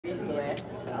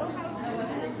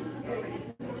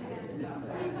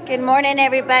Good morning,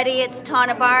 everybody. It's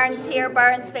Tona Barnes here,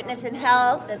 Barnes Fitness and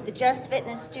Health at the Just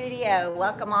Fitness Studio.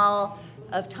 Welcome all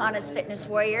of Tona's Fitness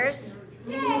Warriors.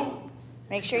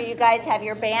 Make sure you guys have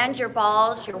your band, your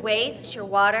balls, your weights, your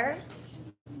water.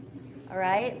 All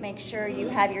right, make sure you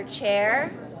have your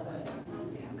chair.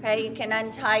 Okay, you can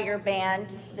untie your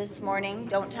band this morning.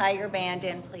 Don't tie your band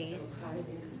in, please.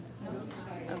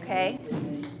 Okay.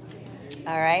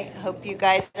 All right, hope you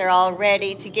guys are all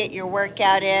ready to get your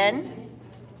workout in.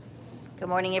 Good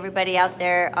morning, everybody out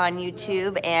there on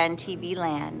YouTube and TV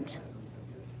land.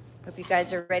 Hope you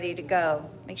guys are ready to go.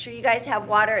 Make sure you guys have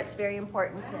water. It's very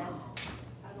important to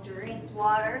drink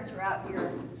water throughout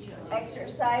your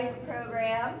exercise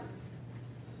program.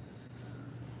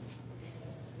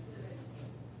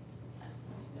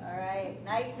 All right,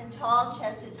 nice and tall,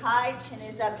 chest is high, chin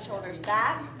is up, shoulders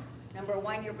back. Number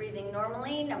 1, you're breathing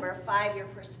normally. Number 5, you're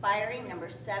perspiring. Number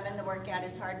 7, the workout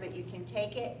is hard, but you can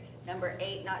take it. Number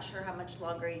 8, not sure how much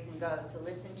longer you can go. So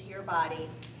listen to your body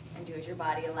and do as your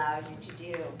body allows you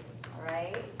to do. All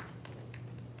right?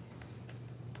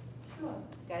 You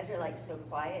guys are like so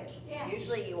quiet. Yeah.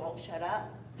 Usually you won't shut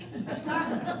up.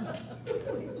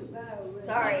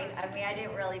 Sorry, I mean, I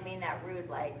didn't really mean that rude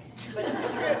like, but it's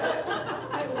true.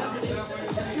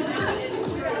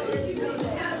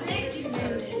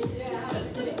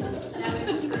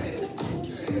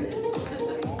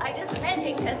 I just meant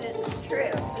it because it's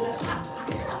true.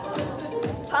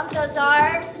 Pump those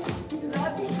arms,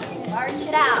 arch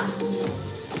it out.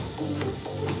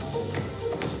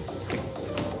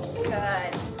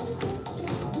 Good.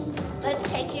 Let's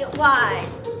take it wide.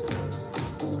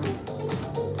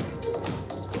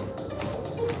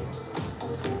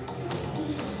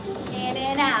 In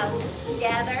and out,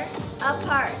 together,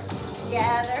 apart,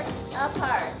 together,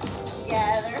 apart,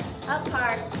 together,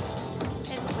 apart,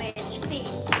 and switch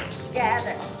feet,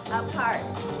 together, apart,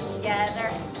 together,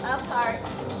 apart.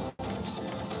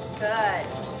 Good.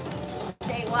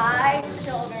 Stay wide,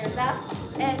 shoulders up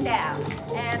and down,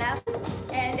 and up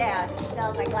and down. Still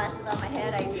have my glasses on my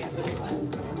head, I do.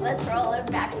 Let's roll it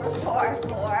back for 4,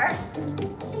 4,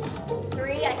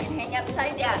 3, I can hang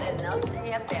upside down and they'll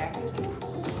stay up there.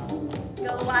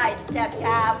 Go wide, step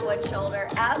tap, one shoulder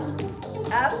up,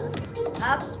 up,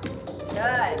 up,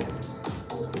 good.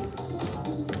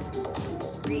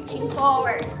 Reaching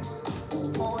forward,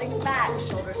 pulling back,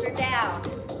 shoulders are down,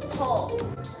 pull,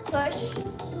 push,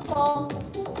 pull,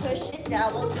 push it,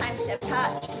 double time step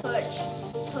touch, push,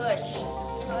 push,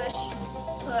 push,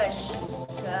 push,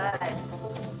 good.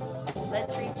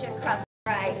 Let's reach across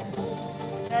right,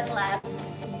 then left,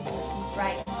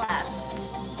 right and left,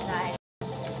 nice.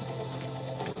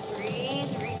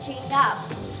 Breathe, reaching up.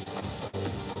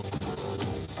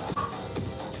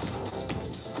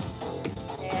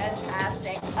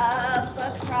 Fantastic, up,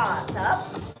 across, up,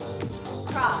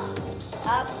 cross,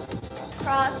 up,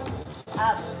 cross,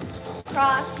 up,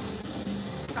 cross,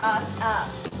 cross, up,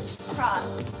 cross,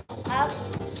 up,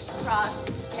 cross,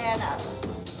 and up.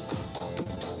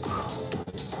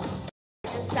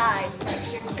 To side, flex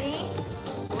your feet,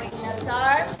 swing those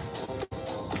arms.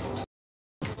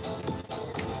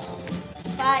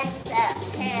 Bicep,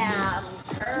 ham,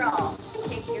 curl,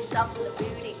 kick yourself in the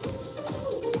booty.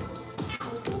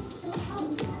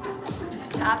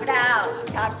 Chop it out,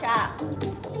 chop, chop.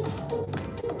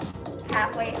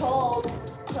 Halfway hold,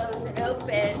 close and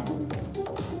open.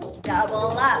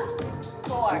 Double up,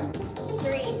 4,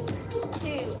 3,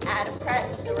 2, add a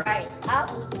press to the right, up,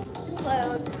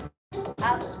 close,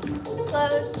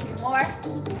 2 more.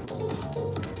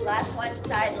 Last one,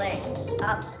 side leg,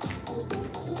 up.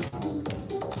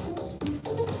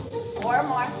 4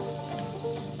 more,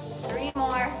 3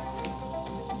 more,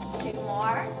 2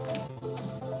 more.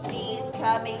 Knees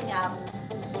coming up,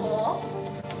 pull.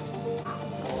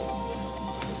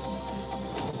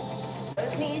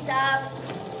 Those knees up,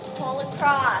 pull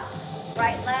across.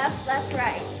 Right, left,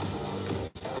 right.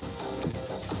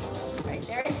 Right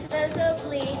there into those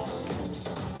obliques.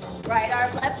 Right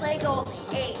arm, left leg only.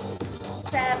 8,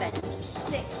 7,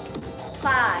 6,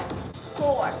 5,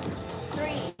 4,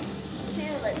 3, 2.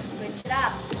 Let's switch it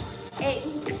up. 8,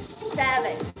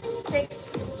 7, 6,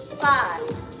 5,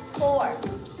 4,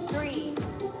 3,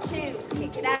 2.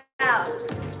 Kick it out.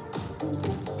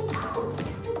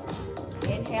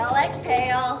 Inhale,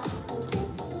 exhale.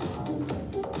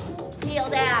 Heel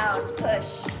down, push.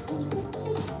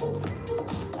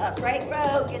 Upright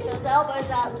row, get those elbows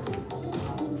up.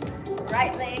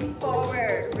 Right leg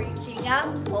forward, reaching up,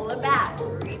 pulling back.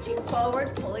 Reaching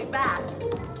forward, pulling back.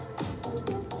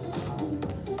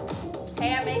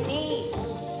 Ham and knee,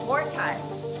 4 times.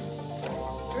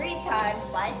 3 times,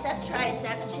 bicep,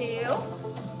 tricep,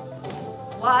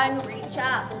 2. One, reach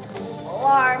up, full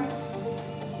arm,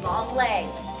 long leg.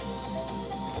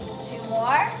 Two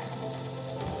more.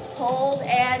 Hold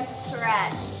and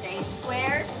stretch. Stay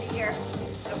square to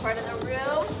the front of the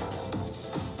room.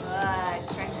 Good.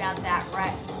 Stretch out that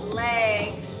right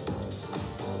leg.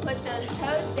 Put those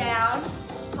toes down.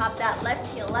 Pop that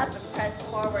left heel up and press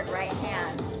forward right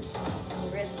hand.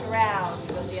 Wrist around.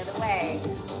 Go the other way.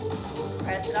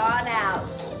 Press it on out.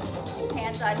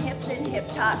 Hands on hips and hip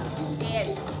tucks. In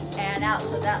and out.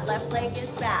 So that left leg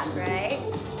is back, right?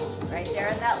 Right there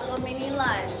in that little mini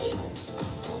lunge.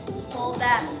 Hold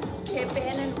that hip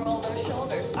in and roll those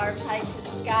shoulders. Arms high to the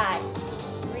sky.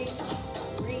 Reach,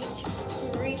 reach,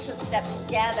 reach. Let's step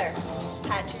together.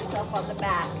 Pat yourself on the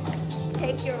back.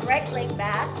 Take your right leg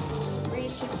back.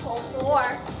 Reach and pull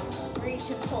 4. Reach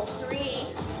and pull 3.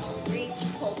 Reach,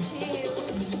 pull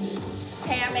 2.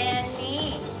 Ham and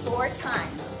knee 4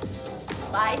 times.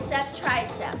 Bicep,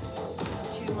 tricep.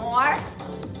 2 more.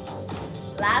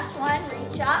 Last one,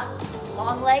 reach up.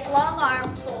 Long leg, long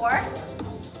arm. 4,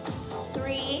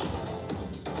 3,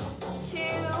 2,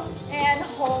 and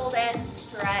hold and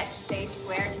stretch. Stay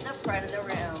square to the front of the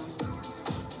room.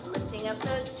 Lifting up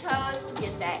those toes to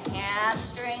get that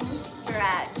hamstring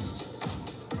stretched.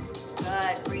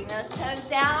 Good. Bring those toes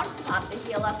down. Pop the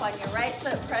heel up on your right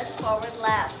foot. Press forward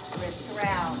left. Wrist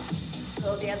around.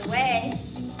 Go the other way.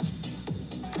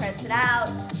 Press it out.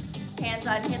 Hands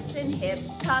on hips and hip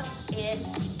tucks. In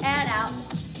and out.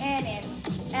 And in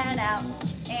and out.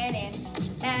 And in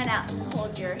and out.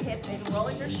 Hold your hip and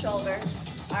roll your shoulders.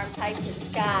 Arms high to the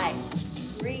sky.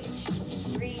 Reach,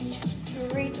 reach,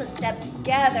 reach. Let's step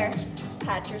together.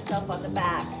 Pat yourself on the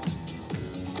back.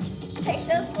 Take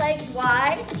those legs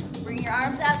wide. Bring your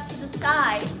arms out to the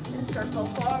side and circle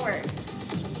forward.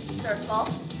 Circle,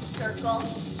 circle,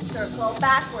 circle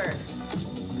backward.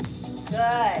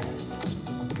 Good.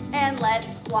 And let's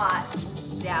squat.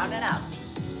 Down and up.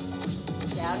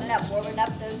 Down and up. Warming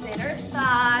up those inner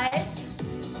thighs.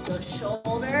 Those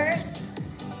shoulders.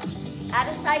 Add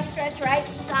a side stretch, right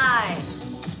side.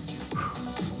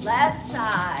 Left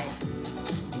side.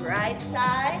 Right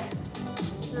side.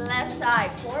 Left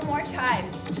side. 4 more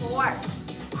times. 4.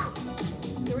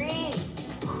 3.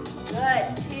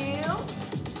 Good.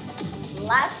 2.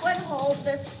 Last one, hold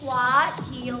the squat.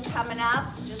 Heel coming up.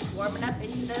 Just warming up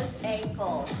into those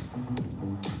ankles.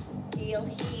 Heel,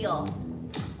 heel.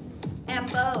 And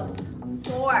both.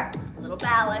 4. Little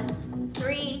balance.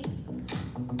 3.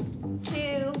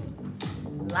 2.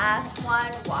 Last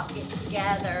one, walk it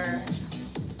together.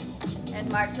 And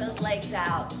march those legs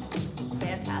out.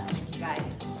 Fantastic, you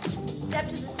guys. Step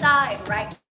to the side,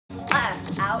 right,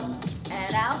 left, out,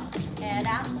 and out, and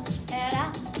out, and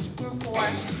out. For 4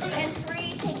 and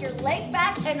 3, take your leg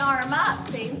back and arm up.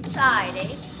 Same side, 8,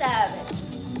 7,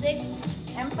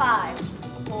 6, and 5,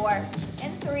 4,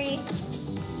 and 3.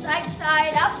 Side,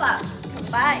 side, up, up.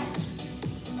 Combine.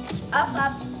 Up,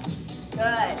 up.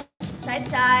 Good. Side,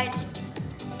 side.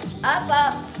 Up,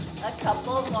 up. A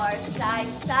couple more. Side,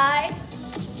 side.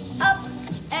 Up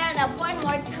and up. One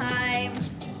more time.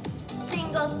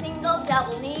 Single, single,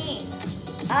 double knee.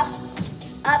 Up,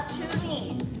 up, 2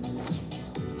 knees.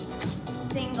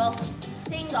 Single,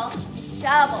 single,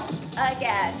 double.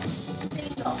 Again.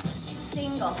 Single,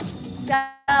 single,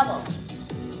 double.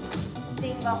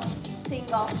 Single,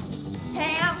 single.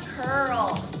 Ham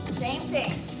curl. Same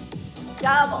thing.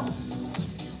 Double.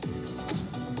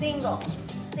 Single,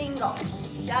 single,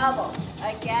 double.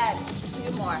 Again.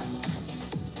 2 more.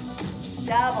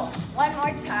 Double. One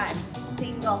more time.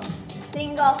 Single,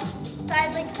 single.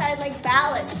 Side leg,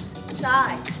 balance.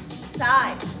 Side,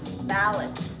 side,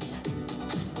 balance.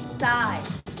 Side,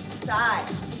 side,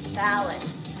 balance.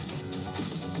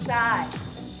 Side,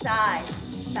 side,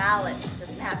 balance.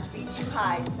 Doesn't have to be too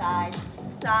high. Side,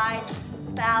 side,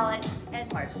 balance.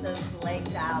 And march those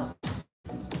legs out.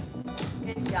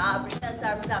 Good job. Bring those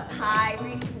arms up high.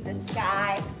 Reach for the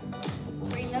sky.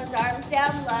 Bring those arms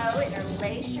down low.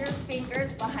 Interlace your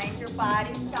fingers behind your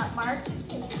body. Stop marching.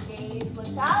 Take your gaze.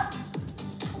 Look up.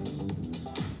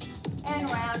 And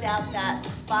round out that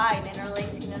spine.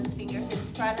 Interlacing those fingers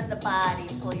in front of the body.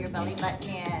 Pull your belly button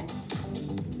in.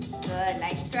 Good.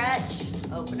 Nice stretch.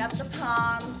 Open up the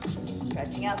palms.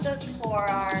 Stretching out those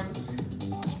forearms.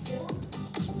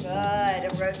 Good.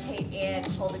 And rotate in.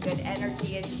 Pull the good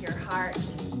energy into your heart.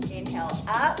 Inhale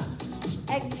up.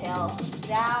 Exhale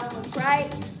down. Look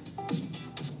right.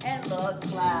 And look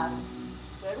left.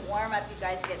 Good warm up. You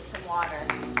guys get some water.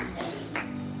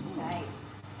 Nice.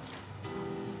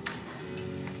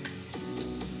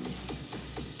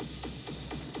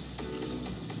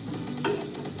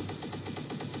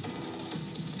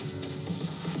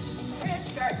 We're going to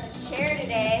start the chair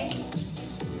today,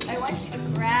 I want you to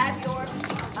grab your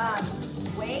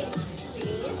weights,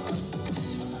 please.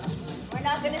 We're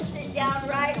not going to sit down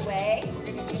right away.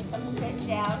 We're going to do some sit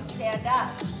down, stand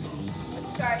up.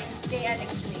 Let's start standing,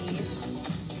 please.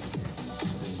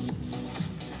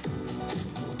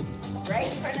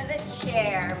 Right in front of the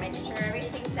chair. Make sure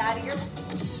everything's out of your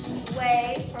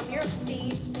way from your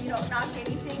feet so you don't knock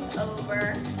anything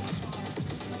over.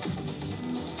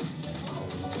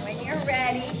 When you're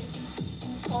ready,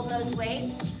 hold those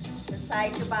weights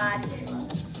beside your body.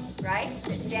 Right?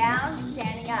 Sit down,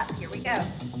 standing up. Here we go.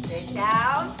 Sit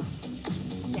down,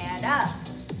 stand up.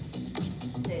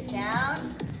 Sit down,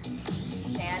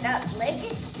 stand up. Leg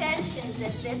extensions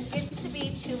if this gets to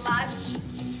be too much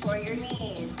for your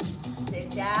knees. Sit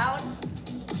down,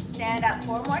 stand up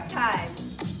 4 more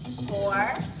times.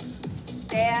 4,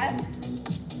 stand,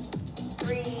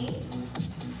 3,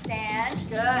 stand,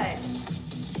 good.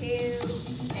 2,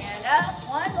 stand up,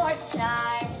 1 more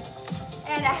time,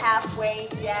 and a halfway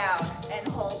down. And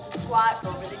hold the squat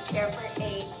over the chair for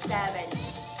 8, 7,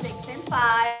 6, and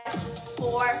 5,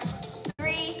 4,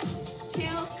 3, 2,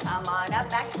 come on up,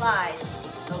 back flies.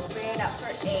 Open up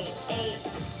for 8, 8,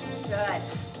 good.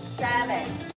 7,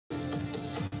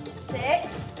 6,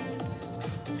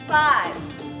 5,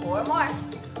 4 more,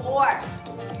 4,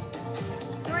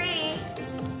 3,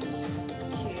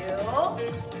 2,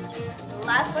 the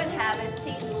last one, have a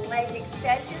seat, leg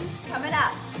extensions coming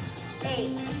up. 8,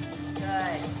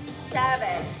 good.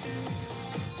 7,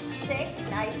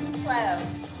 6, nice and slow.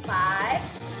 5,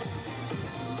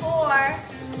 4,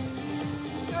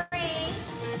 3,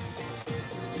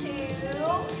 2,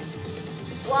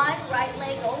 1, right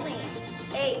leg only.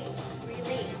 8,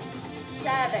 release.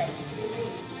 7,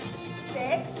 release. 6,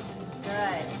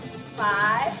 good.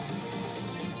 5,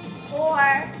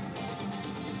 4,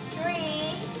 3,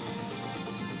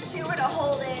 2, we're to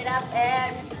hold it up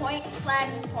and point,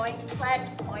 flex, point,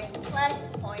 flex, point, flex,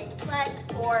 point, flex.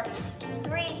 4,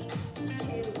 3,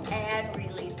 2, and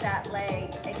release that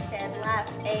leg. Extend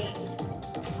left. 8,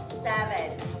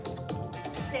 7,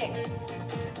 6,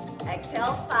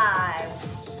 exhale 5,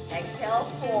 exhale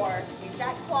 4, squeeze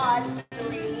that quad.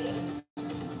 3, 2,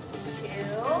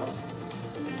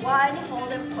 1,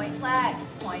 hold and point, flex,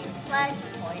 point, flex,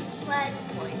 point, flex,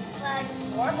 point, flex.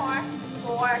 4 more.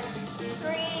 4,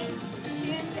 3,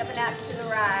 2, stepping out to the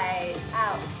right,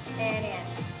 out and in,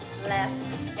 left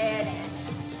and in,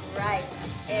 right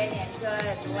and in,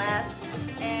 good, left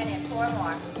and in. 4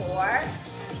 more. 4,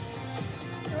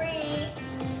 3,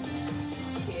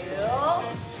 2,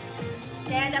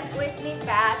 stand up with me,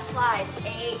 back flies.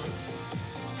 8,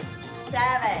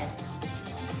 7,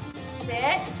 6,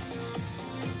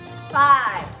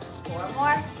 5, 4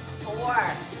 more. 4,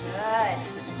 good.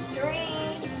 3,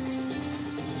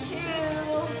 2,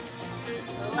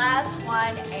 the last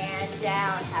one, and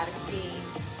down. Have a seat.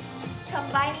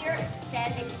 Combine your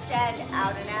extend, extend,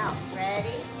 out and out.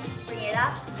 Ready? Bring it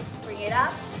up,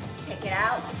 take it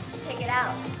out,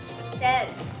 extend,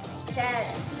 extend,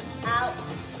 out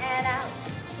and out.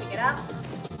 Take it up,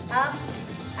 out,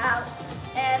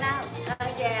 and out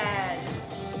again.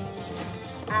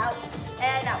 Out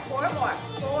and out. 4 more.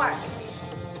 4,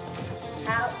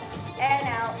 out and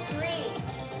out. 3,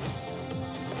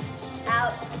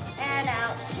 out and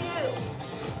out. 2,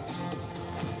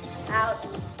 out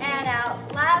and out.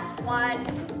 Last one,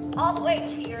 all the way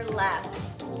to your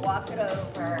left. Walk it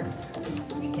over.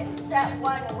 You can set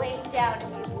one weight down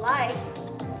if you'd like,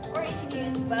 or you can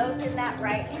use both in that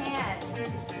right hand.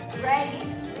 Ready?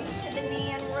 Reach to the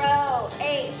knee and row.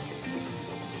 8,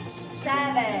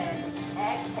 7,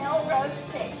 exhale, row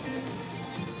 6,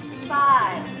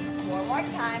 5, 4 more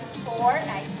times. 4,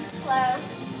 nice and slow.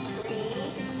 3,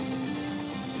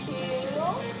 2,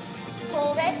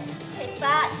 hold it, kick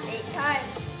back, 8 times.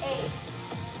 8,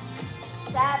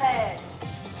 7,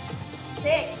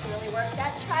 6, really work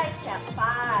that tricep.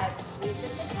 5, squeeze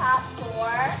at the top. 4,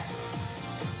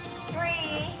 3,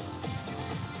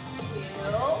 2,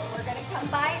 we're going to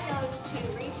combine those two.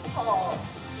 Reach,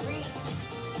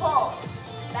 pull,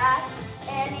 back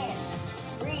and in.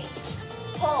 Reach,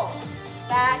 pull,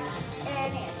 back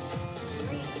and in.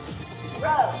 Reach,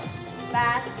 row,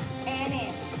 back and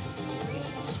in.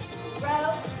 Reach,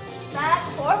 row, back.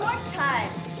 4 more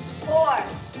times. 4,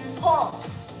 pull,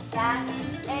 back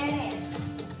and in.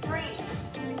 3,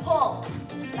 pull,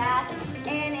 back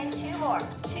and in. 2 more.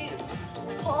 2,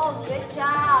 pull, good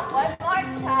job. 1 more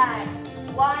time.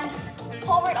 1,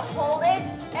 pull, we're to hold it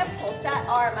and pulse that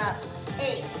arm up.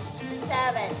 8,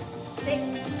 7, 6,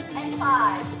 and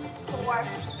 5, 4,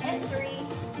 and 3,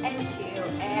 and 2,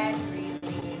 and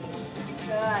release.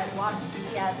 Good. Walk to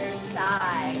the other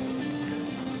side.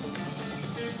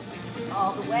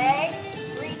 All the way.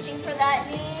 Reaching for that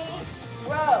knee.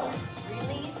 Row.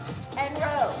 Release and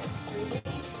row.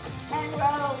 Release and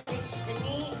row. Reach the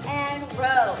knee and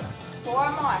row.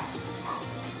 4 more.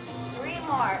 3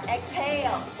 more.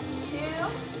 Exhale. 2.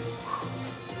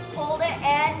 Hold it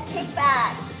and kick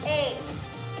back. 8.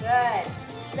 Good.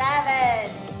 7.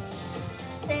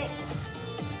 6.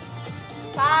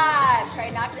 5. Try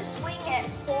not to swing it.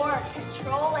 4.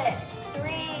 Control it.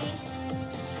 3.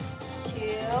 2.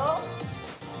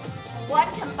 1.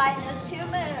 Combine those 2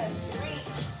 moves. Reach,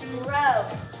 row,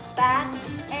 back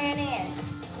and in.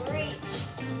 Reach,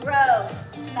 row,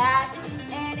 back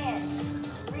and in.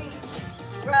 Reach,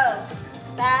 row,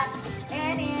 back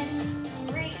and in.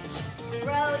 Reach,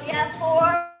 row. You have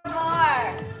 4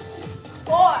 more.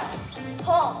 4.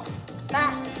 Pull,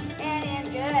 back and in.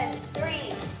 Good.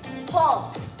 3.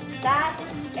 Pull, back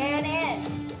and in.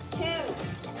 2.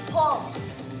 Pull,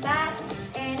 back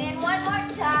and in. 1 more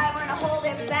time. We're going to hold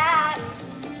it back.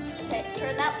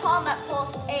 Turn that palm up.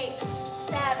 Pulse. 8,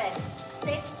 7,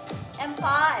 6, and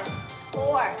 5,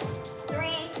 4,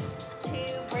 3, 2.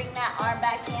 Bring that arm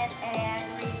back in and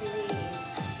release.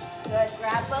 Good.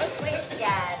 Grab both weights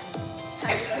again.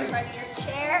 Come to the front of your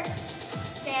chair.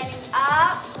 Standing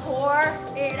up. Pour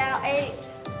it out. 8,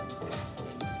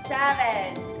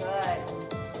 7. Good.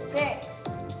 6,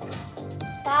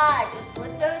 5. Just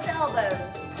lift those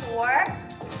elbows. 4,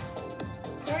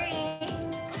 3,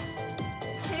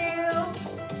 2,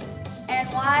 and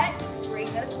 1. Bring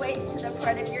those weights to the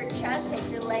front of your chest. Take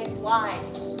your legs wide.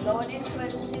 Going into a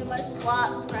sumo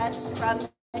squat. Press from the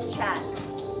chest.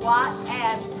 Squat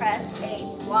and press. 8.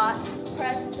 Squat.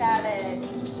 Press. 7,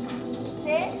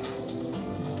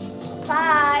 6,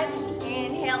 5.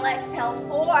 Inhale, exhale.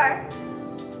 4,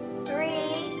 3,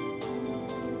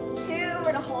 2. We're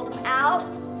going to hold them out.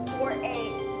 4,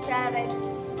 8, 7,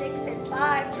 6, and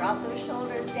 5. Drop those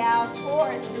shoulders down.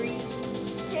 4, 3,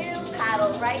 2.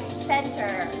 Paddle right,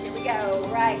 center. Here we go.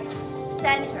 Right,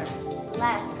 center,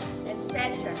 left, and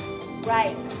center.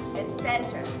 Right, and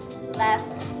center. Left,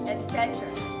 and center.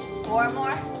 4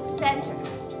 more. Center.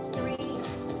 3,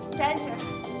 center.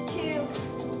 2,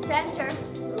 center.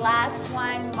 Last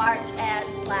one. March and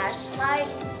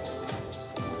flashlights.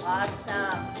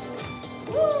 Awesome.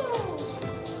 Woo!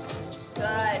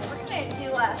 Good. We're going to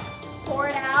do a pour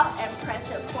it out and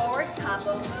press it forward.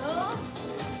 Combo move.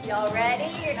 Y'all ready?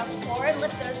 You're going to pour and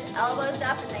lift those elbows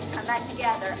up and then come back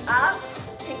together. Up,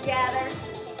 together,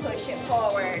 push it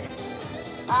forward.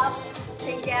 Up,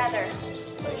 together,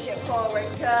 push it forward.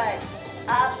 Good.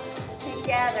 Up,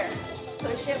 together,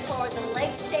 push it forward. The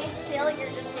legs stay still. You're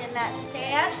just in that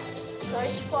stance.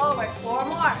 Push forward. 4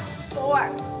 more. 4,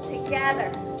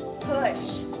 together,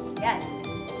 push. Yes.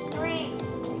 3,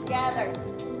 together,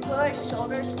 push.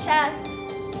 Shoulders, chest.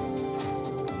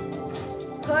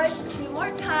 Push 2 more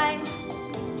times.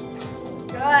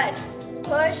 Good.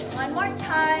 Push 1 more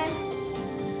time.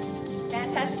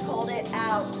 Fantastic. Hold it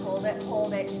out. Hold it,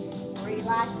 hold it.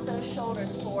 Relax those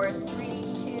shoulders. 4, 3,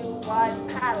 2, 1.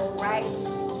 Paddle right,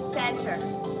 center,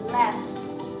 left,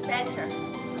 center,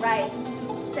 right,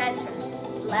 center,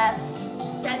 left,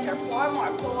 center. 4 more.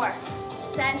 4,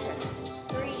 center,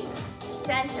 3,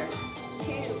 center,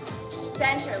 2,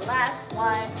 center. Last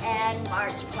one, and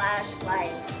march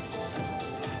flashlights.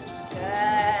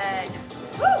 Good.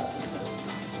 Woo!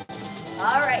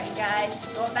 All right, you guys.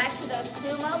 Going back to those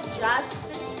sumo, just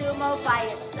the sumo by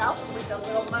itself with a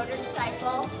little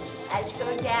motorcycle as you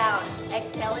go down.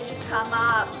 Exhale as you come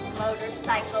up.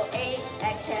 Motorcycle. 8.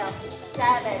 Exhale.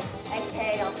 7.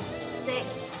 Exhale.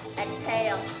 6.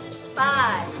 Exhale.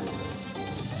 5.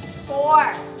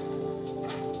 4.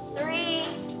 3.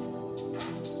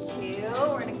 2.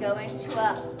 We're going to go into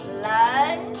a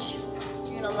lunge.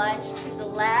 You're going to lunge to the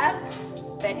left,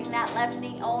 bending that left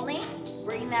knee only.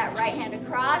 Bring that right hand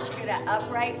across. You're going to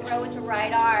upright row with the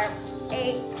right arm.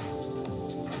 8,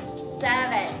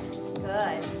 7,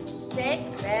 good.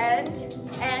 6, bend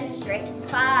and straighten.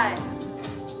 5,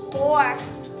 4,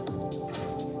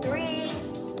 3,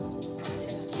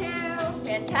 2,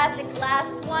 fantastic.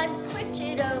 Last one, switch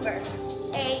it over.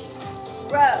 8,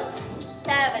 row.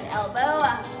 7, elbow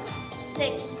up.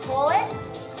 6, pull it.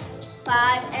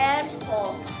 5, and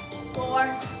pull.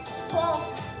 4, pull.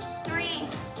 3,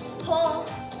 pull.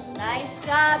 Nice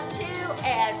job. 2,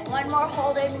 and 1 more.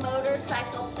 Hold in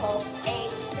motorcycle pull. 8,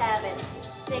 7,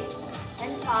 6,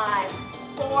 and 5,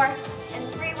 4, and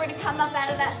 3. We're going to come up out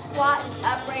of that squat and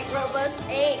upright row both.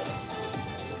 8,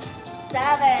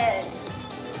 7,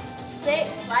 6.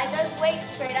 Slide those weights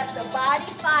straight up the body.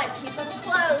 5. Keep them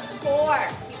close. 4.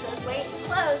 Keep those weights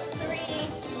close. 3,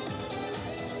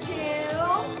 2.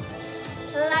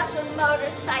 Last one,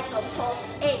 motorcycle pulse.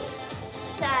 8,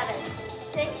 7,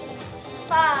 6,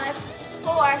 5,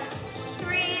 4,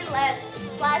 3. Let's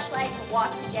flashlight and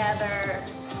walk together.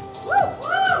 Woo,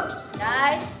 woo.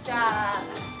 Nice job.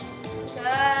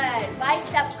 Good.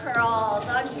 Bicep curls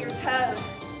onto your toes.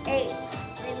 8,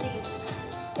 release.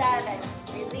 7,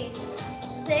 release.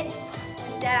 6,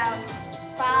 and down.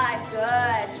 5,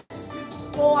 good.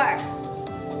 4,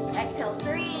 exhale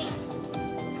 3,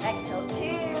 exhale 2.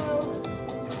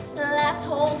 Last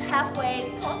hold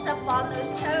halfway. Pulse up on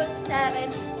those toes.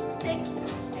 7, 6,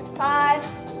 and 5,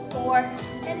 4,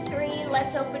 and 3.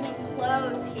 Let's open and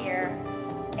close here.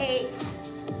 8,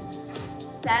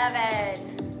 7,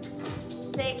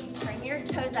 6. Turn your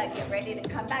toes out. Get ready to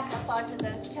come back up onto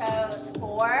those toes.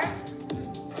 4,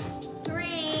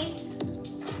 3,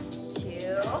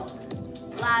 2.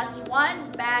 Last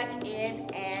one. Back in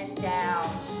and down.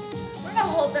 We're going to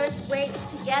hold those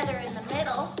weights together in the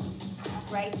middle.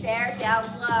 Right there, down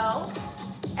low.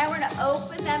 And we're going to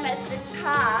open them at the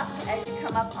top as you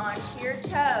come up onto your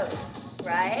toes.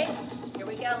 Right? Here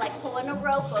we go, like pulling a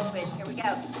rope open. Here we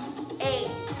go. 8,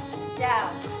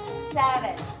 down.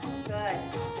 7, good.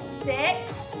 6,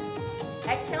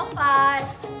 exhale 5,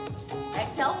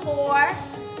 exhale 4,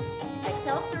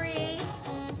 exhale 3,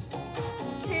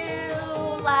 2,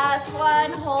 last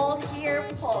one, hold here,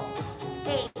 pulse.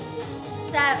 8,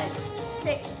 7,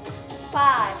 6,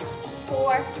 5,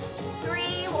 4,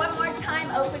 3, one more time,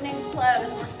 open and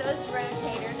close. Work those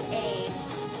rotators. 8,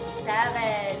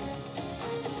 7,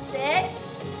 6,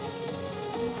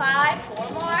 5, 4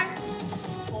 more,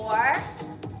 4,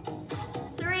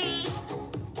 3,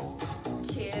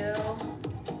 2,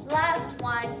 last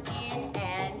one, in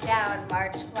and down,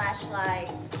 march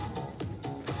flashlights.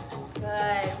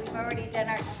 Good, we've already done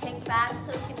our kickback,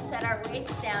 so we can set our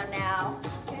weights down now.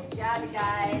 Good job, you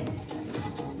guys.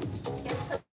 Get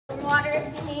some water if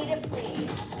you need it,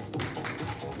 please.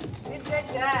 Good, good,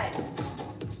 good.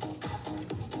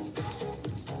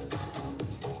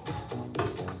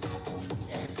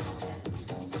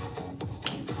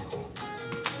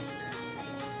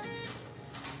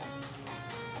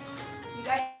 You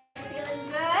guys feeling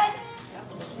good?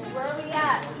 Where are we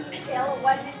at? Scale of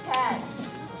 1 to 10.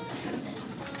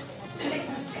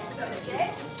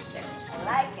 6? I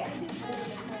like it.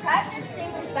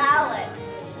 Practicing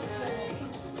balance.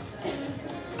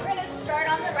 We're going to start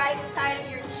on the right side of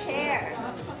your chair.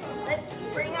 Let's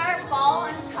bring our ball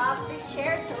on top of the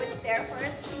chair so it's there for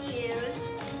us to use.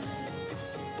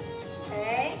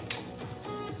 Okay?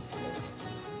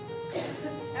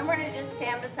 And we're going to just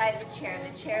stand beside the chair.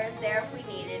 The chair is there if we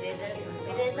need it.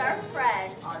 It is our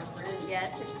friend.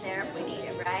 Yes, it's there if we need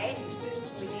it, right?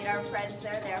 We need our friends.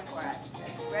 They're there for us.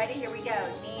 Ready? Here we go.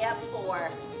 Knee up 4.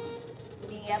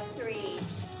 Knee up 3.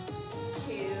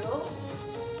 2.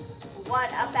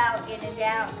 1. Up, out, in and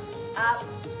down. Up,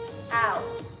 out,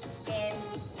 in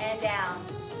and down.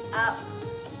 Up,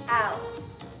 out,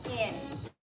 in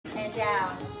and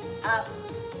down. Up,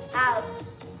 out,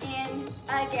 in,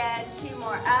 again. 2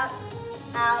 more. Up,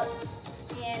 out,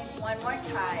 in. One more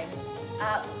time.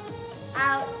 Up,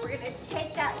 out. We're going to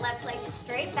take that left leg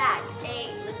straight back.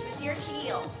 8. Lift with your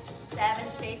heel. 7.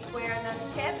 Stay square in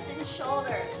those hips and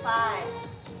shoulders. 5,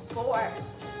 4,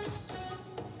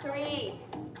 3,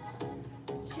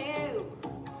 2.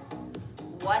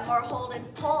 One more hold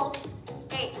and pulse.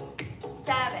 8,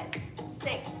 7,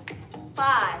 6,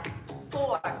 5,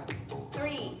 4,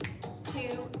 3,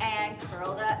 2, and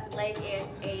curl that leg in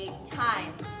 8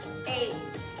 times. 8,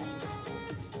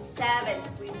 7,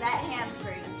 squeeze that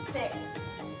hamstring. 6,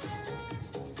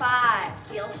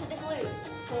 5, heel to the glute.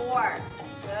 4,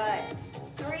 good.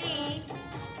 3,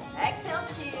 exhale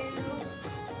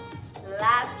 2.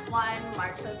 Last one,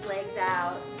 march those legs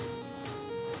out.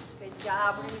 Good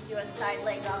job. We're going to do a side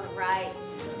leg on the right.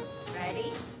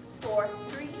 Ready? 4,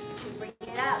 3, 2, bring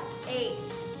it up. 8,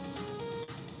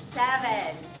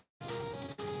 7,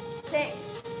 6,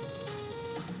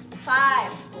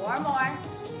 5, 4 more.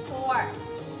 4,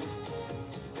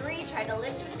 3, try to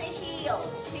lift with the heel.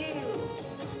 2,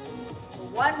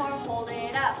 1 more, holding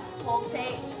it up. Pulse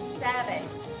 8, 7,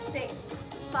 6,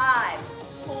 5,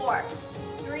 4,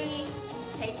 3.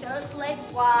 Take those legs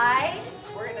wide.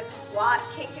 We're going to squat,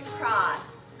 kick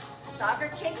across. Soccer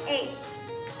kick 8.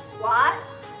 Squat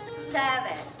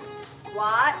 7.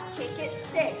 Squat, kick it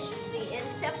 6. Use the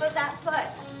instep of that foot.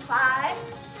 5,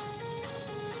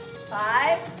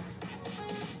 5,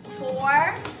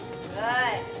 4.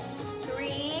 Good.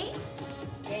 3.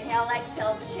 Inhale,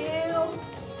 exhale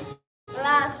 2.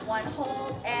 Last one,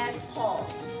 hold and pulse.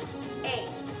 8,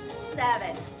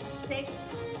 7, 6,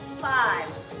 5,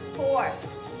 4,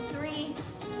 3.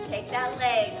 Take that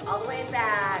leg all the way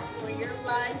back for your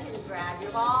lunge and grab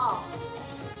your ball.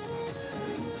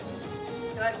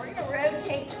 Good. We're going to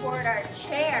rotate toward our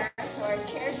chair. So our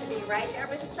chair should be right there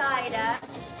beside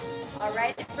us. All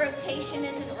right. If rotation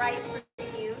isn't right for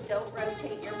you, don't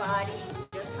rotate your body.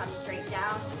 Just come straight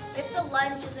down. If the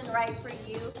lunge isn't right for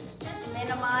you, just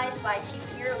minimize by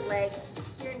keeping your legs,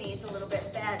 your knees a little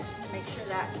bit bent. Make sure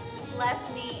that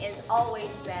left knee is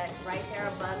always bent right there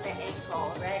above the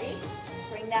ankle. Ready?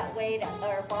 Bring that weight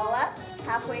or ball up,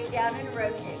 halfway down and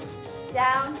rotate.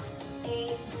 Down,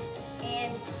 8,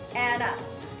 in, and up.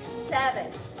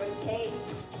 7, rotate,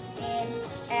 in,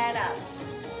 and up.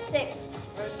 6,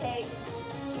 rotate,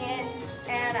 in,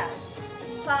 and up.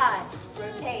 5,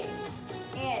 rotate,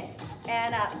 in,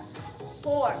 and up.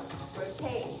 4,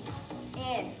 rotate,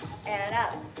 in, and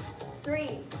up.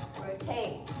 3,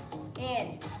 rotate,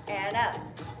 in, and up.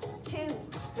 2,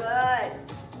 good.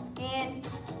 In,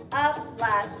 up,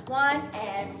 last one,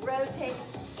 and rotate,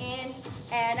 in,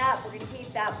 and up. We're going to keep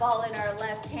that ball in our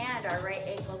left hand. Our right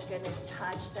ankle's going to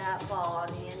touch that ball on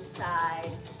the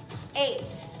inside. 8,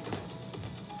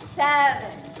 7,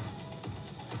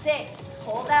 6,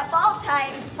 hold that ball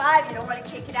tight. 5, you don't want to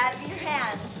kick it out of your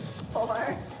hands.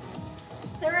 4,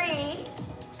 3,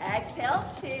 exhale,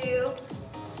 2,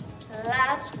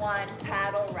 last one,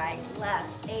 paddle right,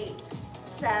 left. 8,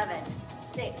 7,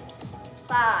 6,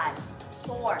 5,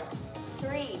 4,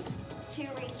 3, 2,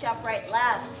 reach up, right,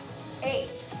 left. 8,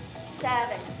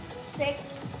 7,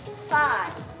 6,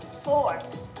 5, 4,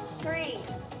 3,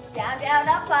 down, down,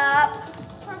 up, up,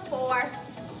 for 4,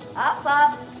 up,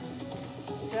 up,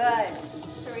 good,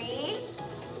 3,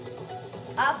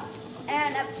 up,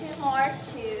 and up, 2 more,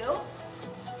 2,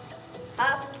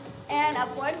 up, and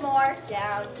up, 1 more,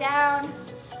 down, down,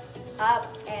 up,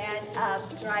 and up,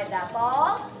 drive that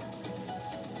ball,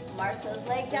 march those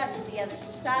legs out to the other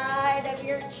side of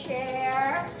your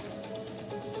chair.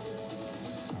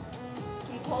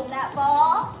 Keep holding that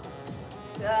ball.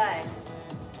 Good.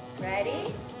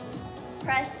 Ready?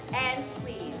 Press and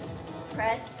squeeze.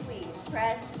 Press, squeeze,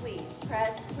 press, squeeze,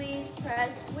 press, squeeze,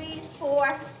 press, squeeze.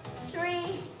 4,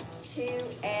 3, 2,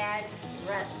 and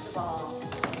rest the ball.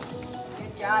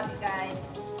 Good job, you guys.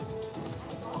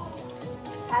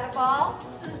 Had a ball?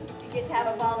 You get to have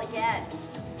a ball again.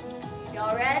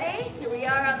 Y'all ready? Here we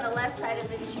are on the left side of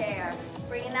the chair.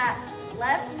 Bringing that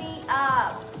left knee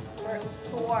up for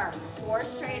 4. 4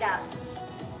 straight up.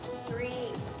 3,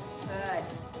 good.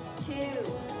 2,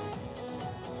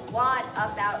 1,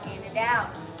 up, out, in, and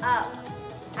down. Up,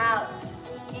 out,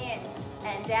 in,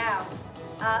 and down.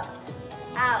 Up,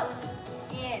 out,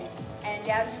 in, and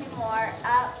down. 2 more.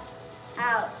 Up,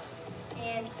 out,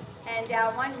 in, and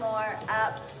down. 1 more.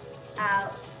 Up,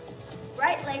 out.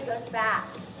 Right leg goes back.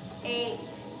 8,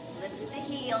 lift the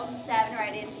heels. 7,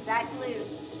 right into that glute.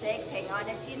 6, hang on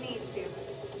if you need to.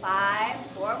 5,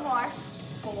 4 more.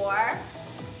 4,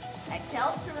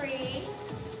 exhale 3,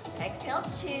 exhale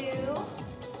 2,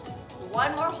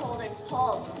 1 more, hold and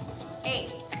pulse.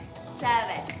 8,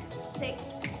 7,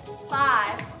 6,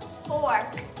 5,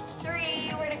 4,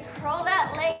 3, we're going to curl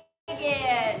that leg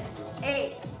in.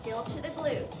 8, heel to the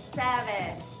glute.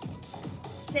 7,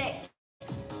 6,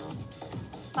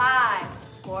 5,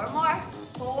 4 more.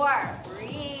 4,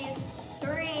 breathe.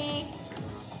 3,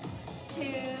 2,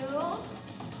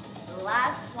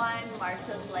 last one, march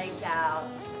those legs out.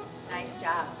 Nice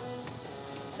job.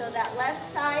 So that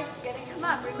left side's gonna come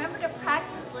up. Remember to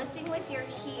practice lifting with your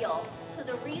heel. So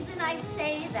the reason I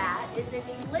say that is if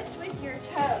you lift with your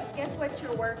toes, guess what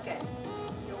you're working?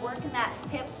 You're working that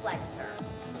hip flexor.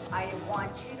 I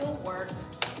want you to work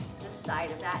the side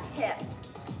of that hip.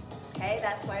 Okay,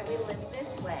 that's why we lift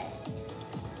this way.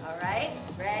 All right,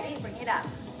 ready? Bring it up.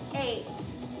 8,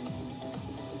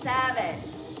 7,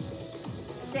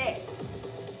 6,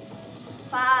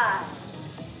 5,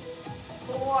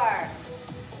 4,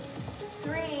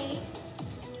 3,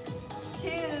 2,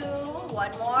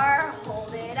 1 more,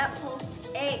 hold it up, pulse.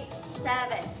 8,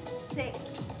 7, 6,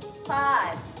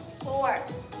 5, 4,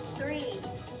 3,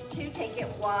 2, take it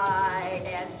wide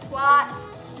and squat,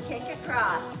 kick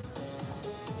across.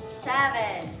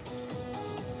 7,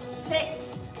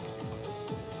 6,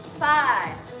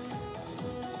 5,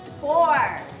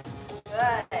 4,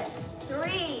 good.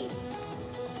 3,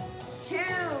 2,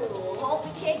 hold the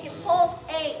kick and pulse.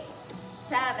 8,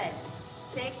 7,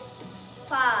 6,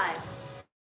 5,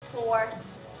 4,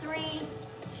 3,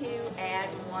 2,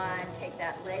 and 1. Take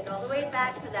that leg all the way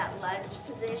back for that lunge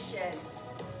position.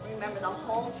 Remember the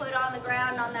whole foot on the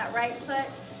ground on that right foot,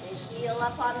 the heel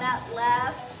up on that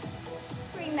left.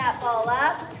 Bring that ball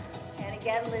up, and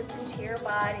again, listen to your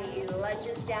body.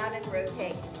 Lunges down and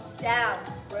rotate. Down,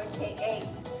 rotate 8,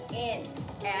 in,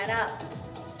 and up.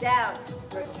 Down,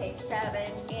 rotate 7,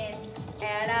 in,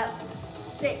 and up.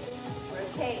 6,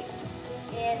 rotate,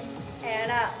 in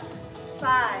and up.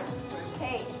 5,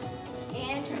 rotate,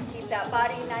 in, try to keep that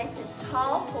body nice and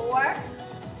tall. 4,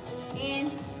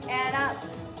 in and up.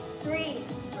 3,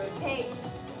 rotate,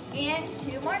 in,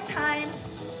 2 more times.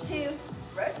 2,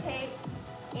 rotate,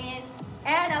 in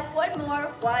and up. 1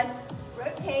 more. 1,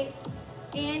 rotate,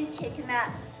 in, kicking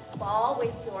that ball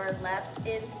with your left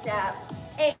instep.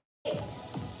 8,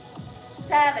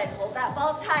 7, hold that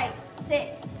ball tight.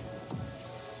 6,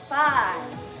 5,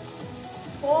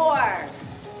 4,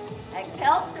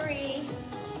 exhale 3,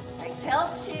 exhale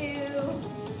 2,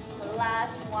 the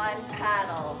last one,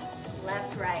 paddle,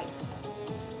 left, right,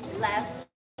 left,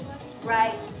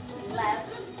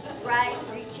 right,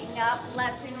 reaching up,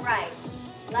 left and right,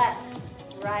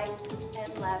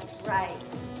 and left, right.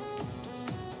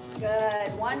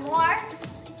 Good, 1 more,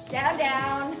 down,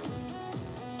 down,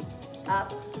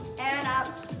 up and up,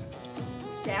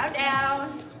 down,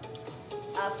 down,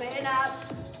 up and up,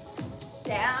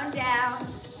 down, down,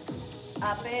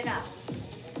 up and up.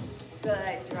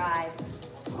 Good, drive,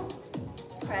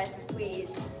 press,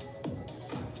 squeeze.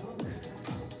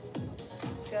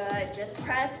 Good, just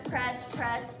press, press,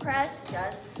 press, press.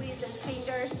 Just squeeze those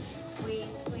fingers.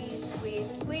 Squeeze, squeeze,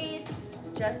 squeeze, squeeze.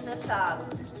 Just the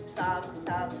thumbs. Thumbs,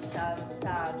 thumbs, thumbs,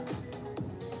 thumbs.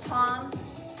 Palms,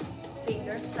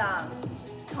 fingers, thumbs.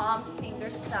 Palms,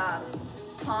 fingers, thumbs.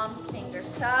 Palms, fingers,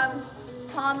 thumbs.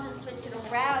 Palms, and switch it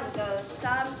around. Go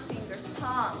thumbs, fingers,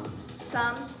 palms.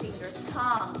 Thumbs, fingers,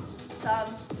 palms.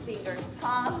 Thumbs, fingers,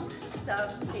 palms.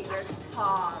 Thumbs, fingers,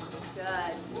 palms.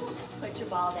 Good. Put your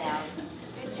ball down.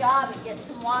 Good job. And get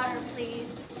some water,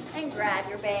 please. And grab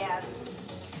your bands.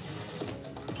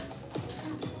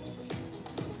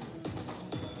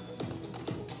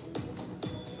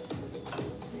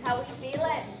 How we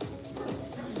feeling?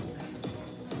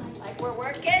 Like we're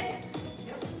working?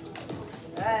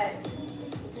 Good.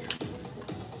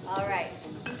 All right.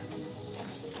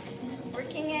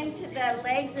 Working into the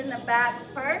legs in the back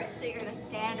first. So you're going to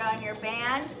stand on your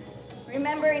band.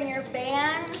 Remember, in your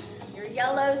bands, your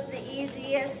yellow's the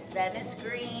easiest, then it's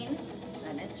green,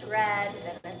 then it's red,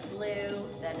 then it's blue,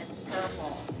 then it's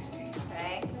purple.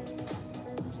 Okay?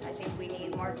 I think we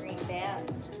need more green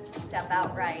bands. Step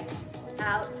out right,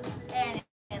 out, and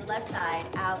in left side,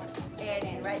 out, and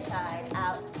in right side,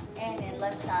 out, and in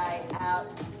left side, out,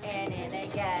 and in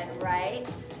again, right,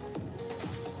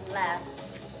 left,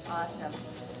 awesome,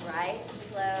 right,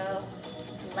 slow,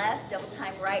 left, double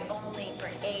time right only for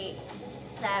 8,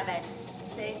 7,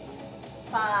 6,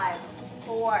 5,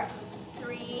 4,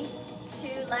 3,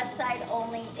 2, left side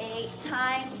only 8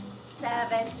 times,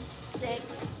 7, 6,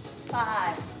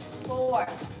 5, 4,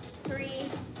 3,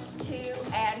 2,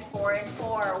 and 4 and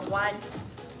 4. 1,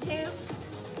 2,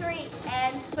 3,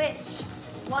 and switch.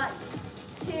 1,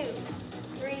 2,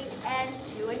 3, and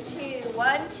 2 and 2.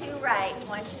 1, 2 right,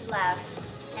 1, 2 left,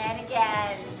 and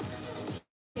again.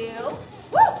 2,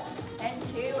 woo, and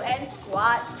 2, and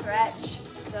squat, stretch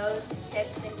those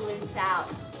hips and glutes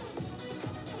out.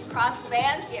 Cross the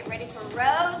bands, get ready for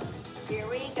rows. Here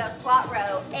we go, squat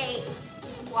row. 8,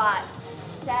 squat,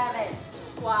 7,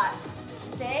 squat,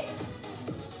 6,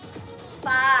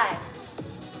 5,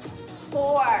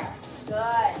 4,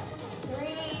 good, 3,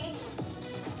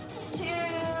 2,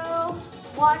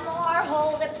 1 more,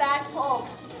 hold it back, pulse.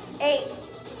 8,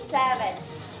 7,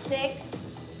 6,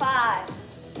 5,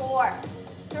 4,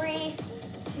 3,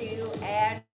 2,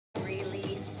 and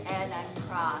release and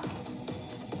uncross.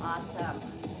 Awesome.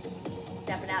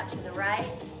 Stepping out to the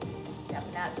right,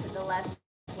 stepping out to the left,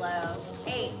 slow.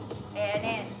 8, and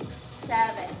in,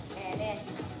 7, and in,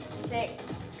 6,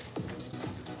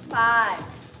 5,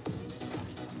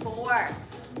 4,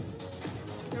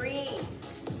 3,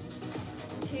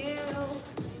 2,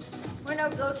 we're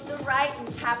going to go to the right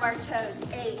and tap our toes.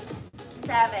 8,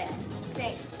 7,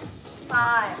 6,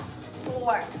 5,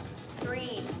 4,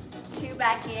 3, 2,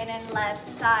 back in and left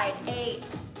side. 8,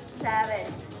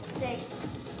 7, 6,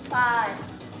 5,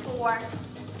 4,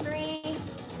 3,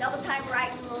 double time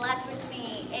right and left with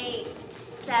me. 8,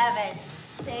 7,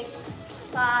 6,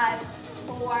 5,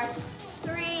 4,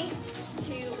 3,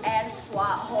 2, and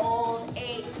squat. Hold.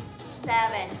 8,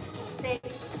 7, 6,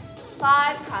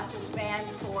 5, cross those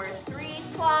bands. 4, 3,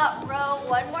 squat, row.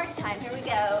 1 more time. Here we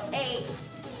go. 8,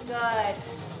 good.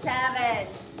 7,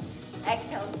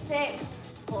 exhale. 6,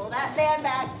 pull that band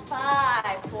back.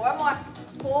 5, 4 more.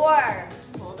 4,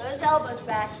 pull those elbows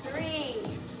back. 3,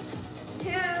 2,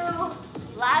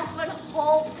 last one,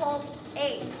 hold, pulse.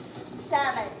 8,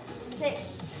 7, 6,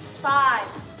 5,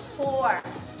 4,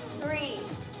 3,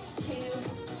 2,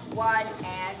 1,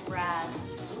 and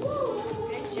rest.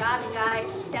 Good job, you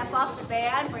guys. Step off the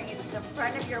band, bring it to the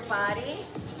front of your body.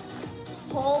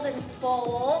 hold and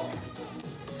fold.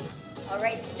 All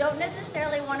right, you don't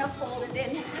necessarily want to fold it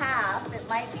in half. It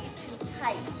might be too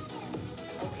tight.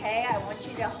 Okay, I want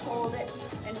you to hold it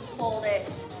and fold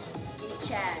it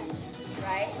each end,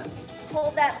 right?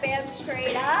 Hold that band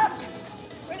straight up.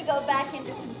 We're gonna go back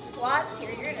into some squats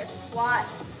here. You're gonna squat,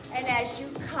 and as you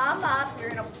come up, you're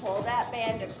gonna pull that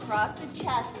band across the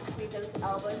chest and squeeze those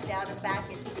elbows down and back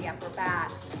into the upper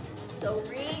back. So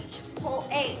reach, pull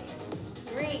 8,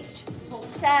 reach, pull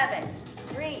 7,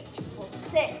 reach, pull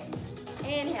 6,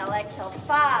 inhale, exhale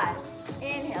 5,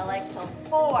 inhale, exhale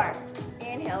 4,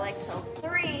 inhale, exhale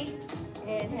 3,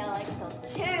 inhale, exhale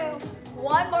 2.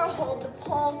 One more, hold the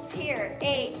pulse here.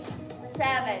 8,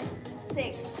 7,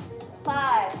 6,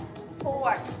 5,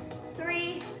 4,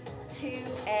 3, 2,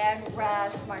 and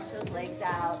rest. March those legs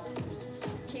out.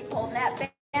 Keep holding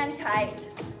that band tight.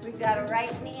 We've got a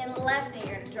right knee and a left knee.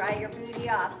 You're gonna dry your booty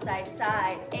off, side to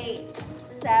side. 8,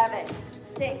 7,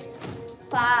 6,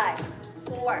 5,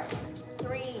 4,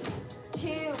 3,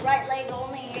 2. Right leg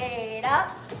only. 8,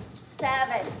 up.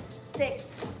 7,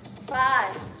 6,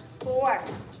 5, 4,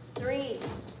 3,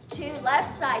 2.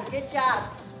 Left side. Good job.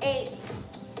 8,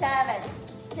 7,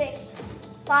 6,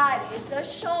 5. Use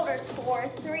those shoulders. 4,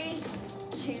 3,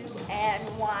 2, and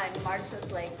 1. March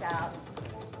those legs out.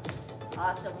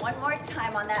 Awesome. One more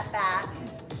time on that back.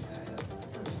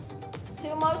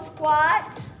 Sumo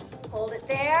squat. Hold it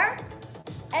there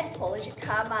and pull as you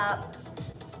come up.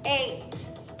 8.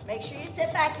 Make sure you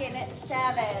sit back in it.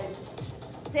 7,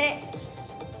 6,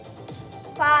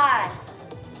 5.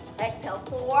 Exhale.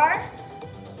 4,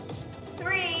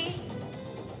 3,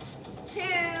 2.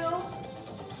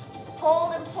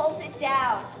 Hold and pulse it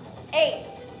down. 8,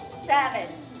 7,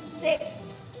 6,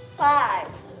 5,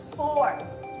 4,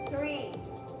 3,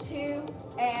 2,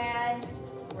 and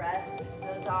rest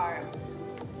those arms.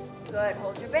 Good,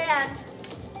 hold your band.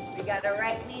 We got a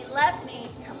right knee, left knee,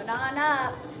 coming on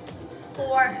up.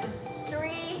 4,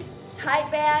 3, tight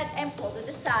band, and pull to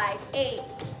the side. 8,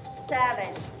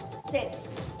 7, 6,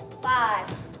 5,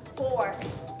 4,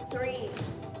 3,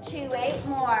 2, 8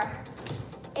 more.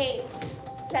 8,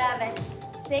 7,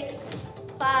 6,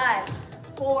 5,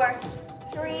 4,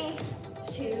 3,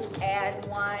 2, and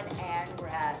 1, and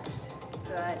rest.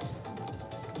 Good.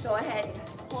 Go ahead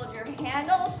and hold your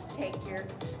handles, take your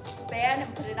band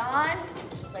and put it on,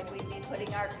 just like we'd be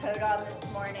putting our coat on this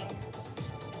morning,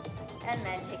 and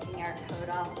then taking our coat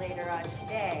off later on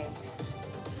today.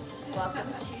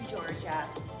 Welcome to Georgia,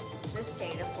 the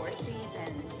state of 4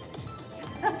 seasons.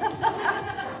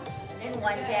 In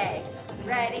one day.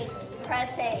 Ready?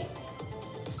 Press 8.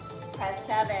 Press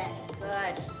 7.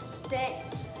 Good.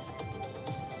 6.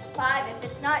 5. If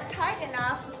it's not tight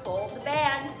enough, fold the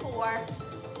band. 4,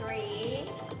 3.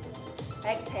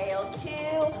 Exhale. 2.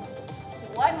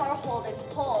 One more. Hold and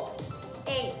pulse.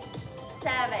 8,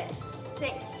 7,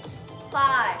 6,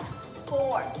 5,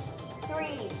 4,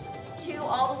 3, 2.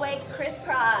 All the way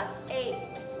crisscross. 8,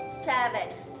 7,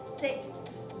 6,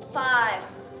 5,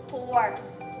 4,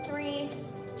 3,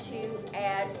 2,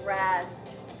 and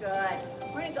rest. Good.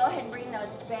 We're going to go ahead and bring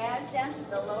those bands down to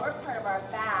the lower part of our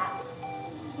back.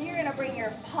 You're going to bring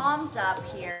your palms up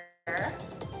here.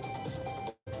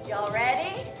 Y'all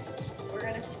ready? We're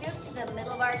going to scoop to the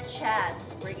middle of our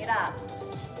chest. Bring it up.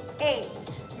 8,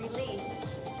 release.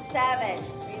 7,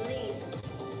 release.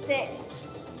 6,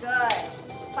 good.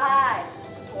 5,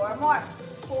 4 more.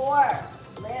 4,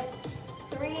 lift.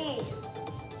 3,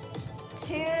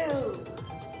 2.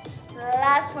 The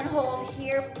last one, hold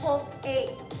here. Pulse. 8,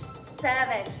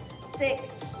 7,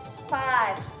 6,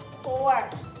 5, 4,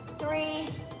 3,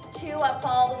 2. Up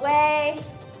all the way.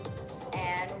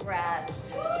 And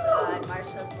rest. Good.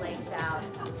 March those legs out.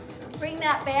 Bring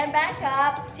that band back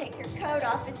up. Take your coat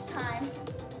off. It's time.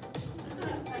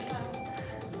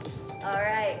 All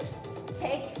right.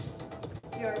 Take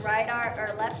your right arm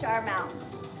or left arm out.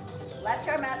 Left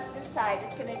arm out to the side.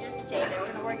 It's going to just stay there.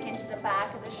 We're going to work into the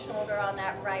back of the shoulder on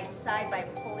that right side by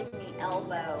pulling the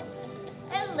elbow.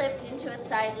 And lift into a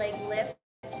side leg lift.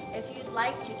 If you'd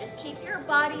like to, just keep your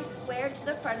body squared to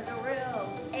the front of the room.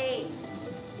 8,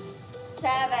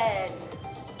 7,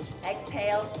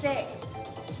 exhale. 6,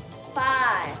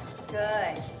 5,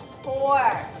 good.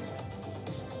 4,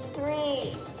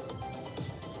 3,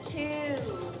 2,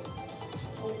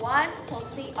 1.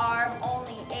 Pulse the arm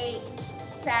only. 8,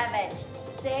 7,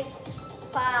 6,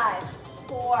 5,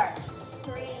 4,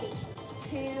 3,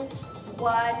 2,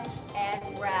 1,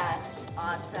 and rest.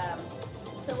 Awesome.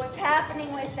 So what's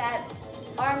happening with that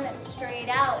arm that's straight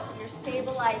out, you're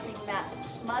stabilizing that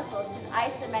muscle. It's an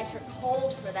isometric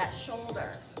hold for that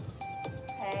shoulder.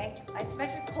 Okay?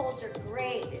 Isometric holds are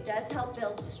great. It does help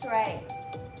build strength.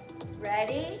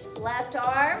 Ready? Left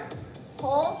arm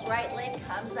pulls, right leg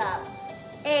comes up.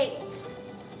 8,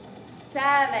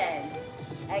 7,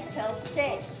 exhale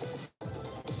 6,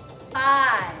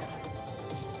 5,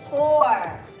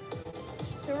 4,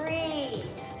 3,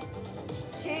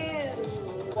 2,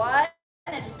 1,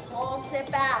 and pull,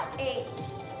 sit back. 8,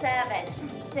 7,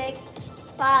 6,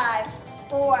 5,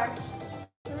 4,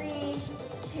 3,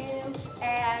 2,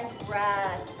 and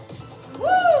rest.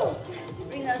 Woo!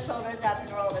 Bring those shoulders up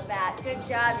and roll it back. Good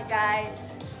job, you guys.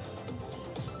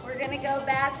 We're gonna go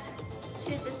back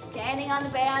to the standing on the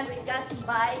band. We've got some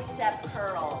bicep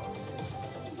curls.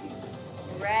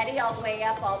 Ready? All the way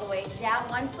up, all the way down.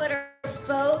 One foot or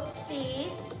both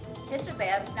feet. If the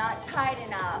band's not tight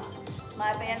enough.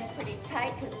 My band's pretty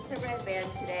tight because it's a red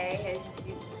band today. As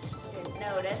you didn't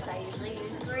notice, I usually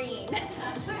use green.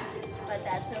 But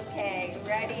that's okay.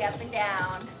 Ready? Up and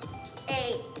down.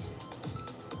 8,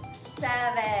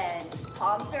 7,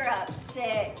 palms are up.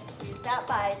 6, use that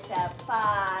bicep.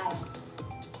 5,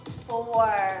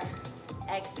 4,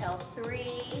 exhale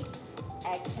 3,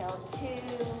 exhale 2,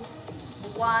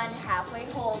 1, halfway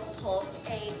hold, pulse.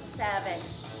 8, 7,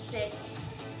 6,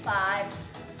 5,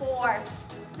 4,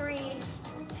 3,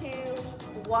 2,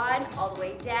 1, all the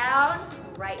way down,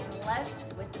 right and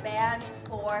left with the band.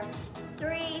 4,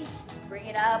 3, bring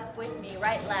it up with me,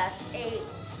 right, left. 8,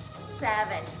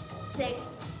 7,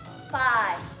 6,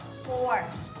 5, 4,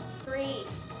 3,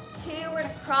 2, we're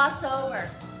gonna cross over.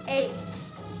 8,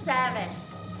 7,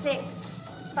 6,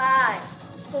 5,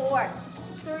 4,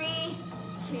 3,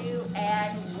 2,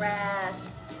 and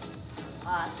rest.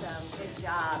 Awesome, good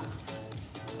job.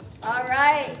 All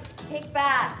right,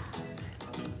 kickbacks.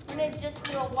 We're gonna just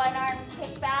do a one-arm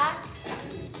kickback.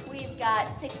 We've got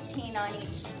 16 on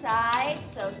each side,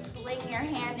 so sling your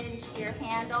hand into your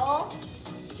handle,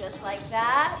 just like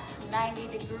that, 90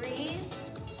 degrees.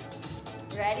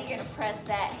 Ready? You're gonna press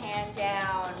that hand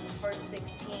down for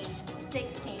 16,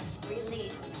 16,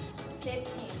 release,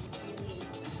 15, release,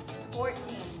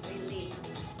 14, release,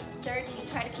 13,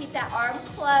 try to keep that arm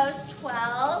close,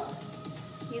 12,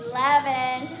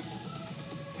 11,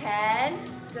 10,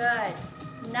 good,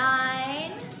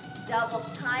 9, double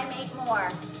time, 8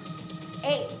 more,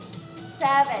 8,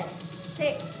 7,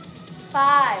 6,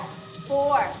 5,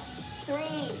 4,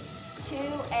 3, 2,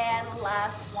 and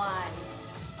last one.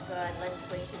 Good, let's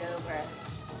switch it over.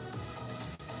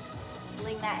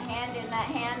 Sling that hand in that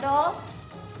handle.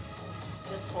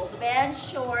 Just hold the band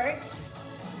short.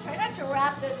 Try not to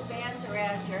wrap those bands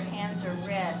around your hands or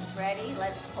wrists. Ready?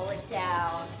 Let's pull it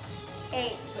down.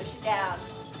 8, push it down.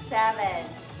 7,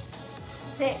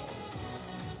 6,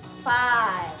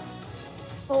 5,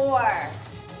 4,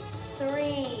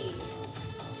 3,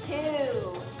 2.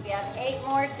 We have 8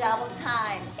 more, double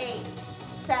time. 8,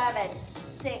 7,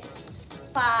 6,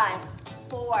 5,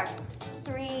 4,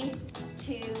 3,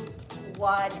 2,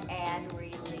 1, and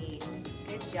release.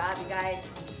 Good job, you guys.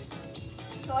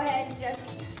 Go ahead and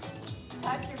just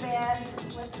tuck your bands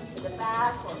and flip them to the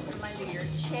back or put them under your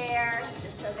chair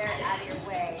just so they're out of your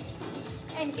way.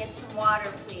 And get some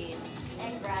water, please.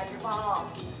 And grab your ball. I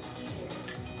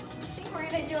think we're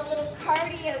going to do a little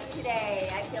cardio today.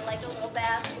 I feel like a little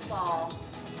basketball.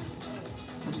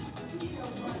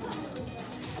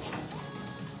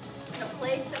 Gonna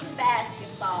play some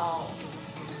basketball.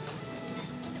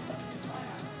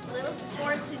 Little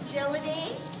sports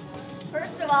agility.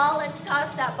 First of all, let's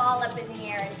toss that ball up in the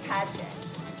air and catch it.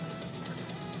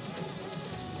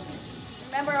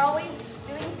 Remember, always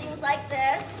doing things like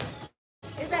this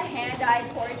is a hand-eye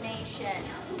coordination.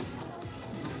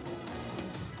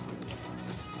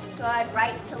 Good,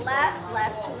 right to left,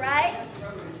 left to right.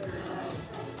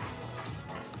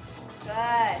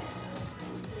 Good.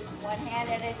 One hand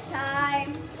at a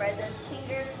time. Spread those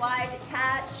fingers wide to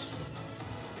catch.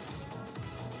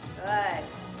 Good.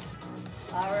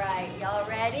 All right, y'all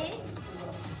ready?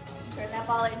 Turn that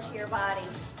ball into your body.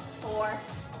 4,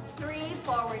 3,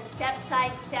 forward, step,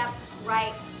 side, step,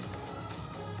 right,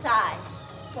 side,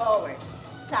 forward,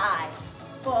 side,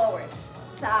 forward,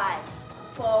 side,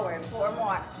 forward. 4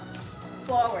 more.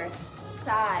 Forward,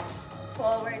 side,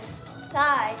 forward,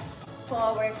 side,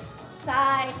 forward,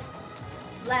 side.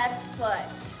 Left foot,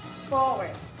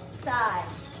 forward, side,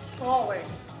 forward,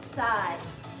 side,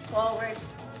 forward,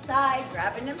 side,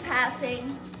 grabbing and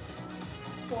passing.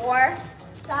 4,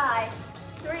 side,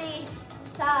 3,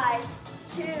 side,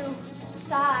 2,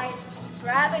 side,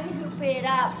 grab and hoop it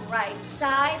up. Right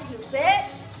side, hoop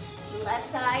it, left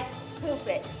side, hoop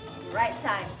it, right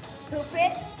side, hoop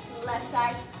it, left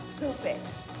side, hoop it.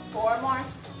 4 more,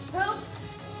 hoop,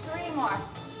 3 more,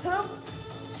 hoop,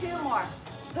 2 more,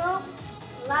 hoop.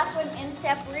 Last one,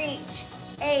 instep reach.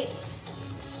 8,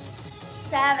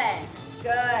 7,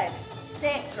 good.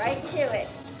 6, right to it.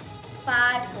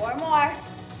 5, 4 more.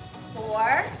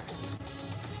 4,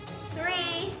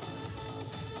 3,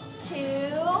 2,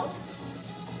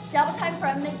 double time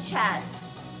from the chest.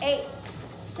 8,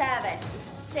 7,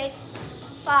 6,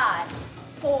 5,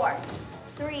 4,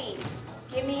 3,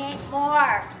 give me 8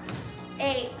 more.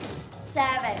 8,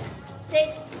 7,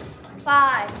 6,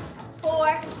 5,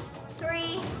 4,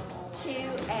 3, 2,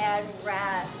 and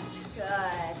rest.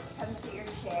 Good. Come to your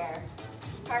chair.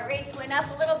 Heart rates went up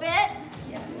a little bit?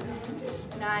 Yes.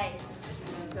 Nice.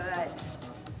 Good.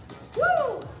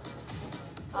 Woo!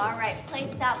 All right,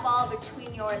 place that ball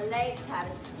between your legs. Have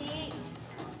a seat.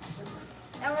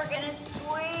 And we're going to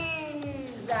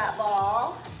squeeze that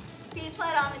ball. Feet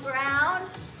flat on the ground.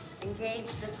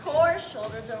 Engage the core,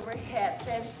 shoulders over hips,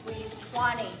 and squeeze.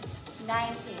 20,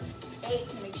 19,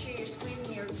 18. Make sure you're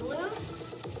squeezing your glutes.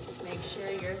 Make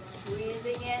sure you're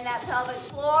squeezing in that pelvic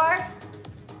floor.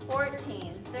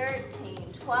 14,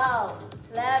 13, 12,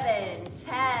 11,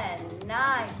 10,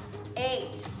 9,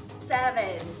 8,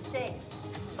 7, 6,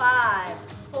 5,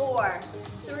 4,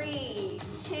 3,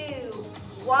 2,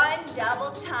 1.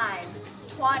 Double time.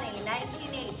 20,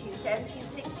 19, 18, 17,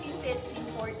 16, 15,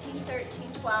 14,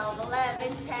 13, 12,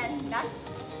 11, 10, 9,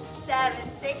 7,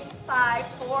 6, 5,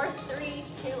 4, 3,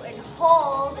 2, and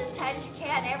hold as tight as you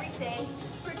can, everything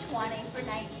for 20, for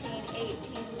 19,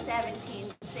 18, 17,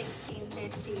 16,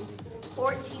 15,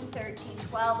 14, 13,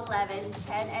 12, 11,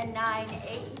 10, and 9,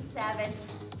 8, and 7,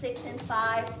 6, and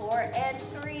 5, 4, and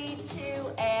 3,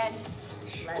 2, and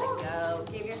let it go.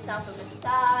 Give yourself a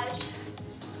massage.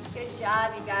 Good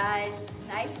job, you guys.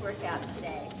 Nice workout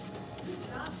today.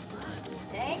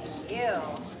 Thank you.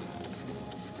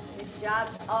 Good job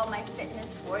to all my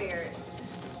fitness warriors.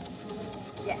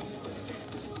 Yes.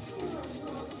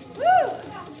 Woo!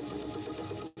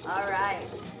 All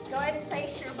right. Go ahead and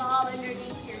place your ball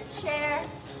underneath your chair.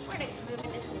 We're going to move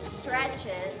into some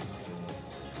stretches.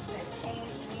 I'm going to change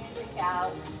the music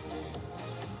out.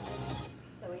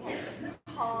 So we have some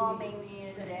calming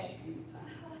music.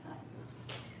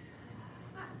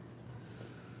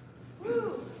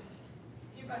 Woo.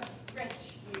 You must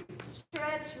stretch music.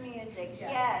 Stretch music,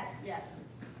 yes. Yes.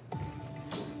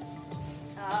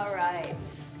 All right.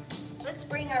 Let's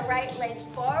bring our right leg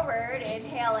forward.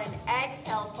 Inhale and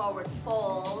exhale, forward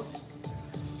fold.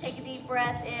 Take a deep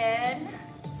breath in. And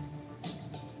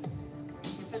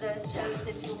for those toes,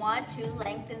 if you want to,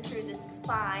 lengthen through the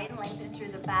spine, lengthen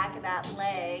through the back of that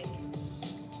leg.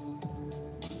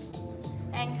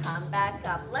 And come back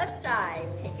up. Left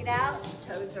side, take it out.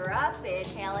 Toes are up.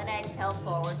 Inhale and exhale,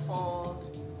 forward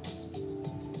fold.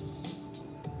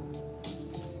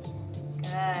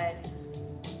 Good.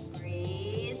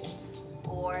 Breathe.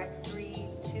 4, 3,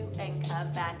 2, and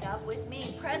come back up with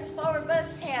me. Press forward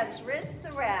both hands, wrists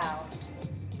around.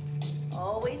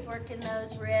 Always working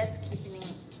those wrists, keeping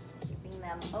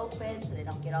them open so they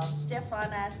don't get all stiff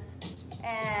on us.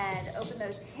 And open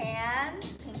those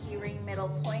hands, pinky ring, middle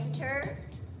pointer.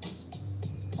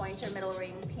 Pointer, middle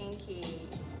ring, pinky.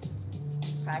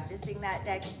 Practicing that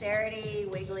dexterity,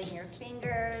 wiggling your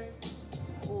fingers.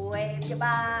 Wave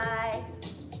goodbye.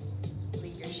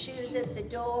 Leave your shoes at the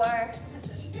door.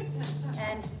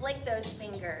 And flick those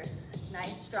fingers.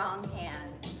 Nice strong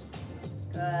hands.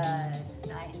 Good,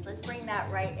 nice. Let's bring that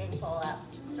right ankle up.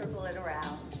 Circle it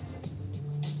around.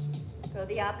 Go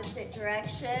the opposite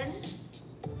direction.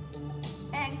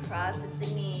 And cross at the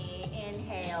knee.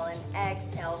 Inhale and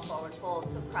exhale, forward fold.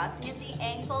 So crossing at the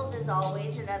ankles is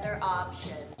always another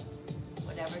option.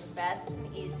 Whatever's best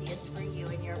and easiest for you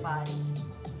and your body.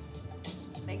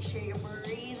 Make sure you're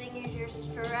breathing as you're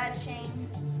stretching.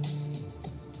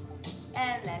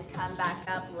 And then come back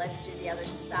up. Let's do the other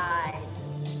side.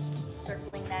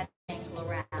 Circling that ankle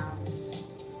around.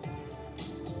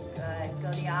 Good.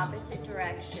 Go the opposite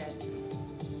direction.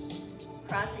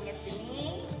 Crossing at the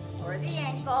knee or the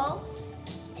ankle.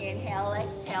 Inhale,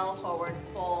 exhale, forward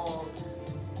fold.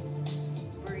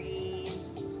 Breathe.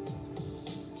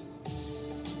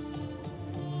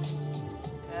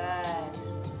 Good.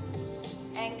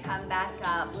 And come back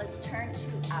up. Let's turn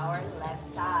to our left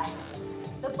side.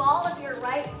 The ball of your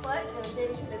right foot goes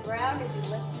into the ground as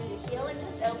you lift through the heel and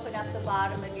just open up the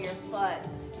bottom of your foot.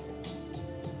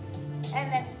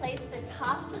 And then place the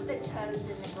tops of the toes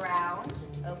in the ground,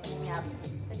 opening up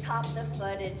the top of the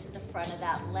foot into the front of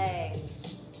that leg.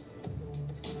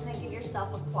 And then give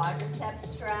yourself a quadriceps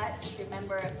stretch.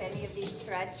 Remember, if any of these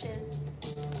stretches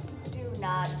do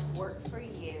not work for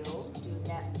you,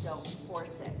 don't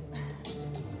force it.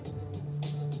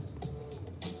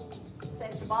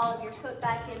 Set the ball of your foot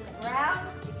back in the ground.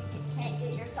 See if you can can't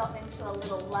get yourself into a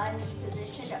little lunge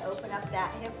position to open up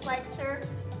that hip flexor,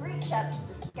 reach up to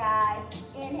the sky.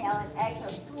 Inhale and exhale.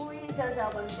 Squeeze those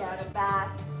elbows down and back.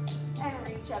 And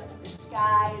reach up to the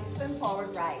sky and swim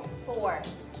forward right. 4,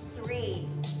 3,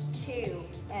 2,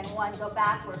 and 1. Go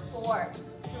backward. 4,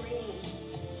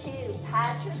 3, 2.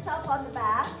 Pat yourself on the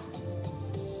back.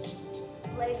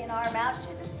 Leg and arm out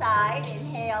to the side.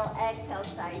 Inhale, exhale,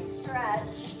 side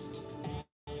stretch.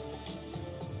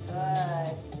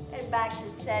 Good. And back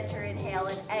to center. Inhale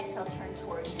and exhale, turn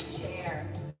towards your chair.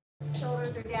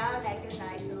 Shoulders are down, neck is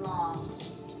nice and long.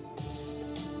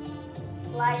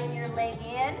 Sliding your leg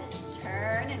in,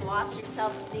 turn and walk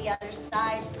yourself to the other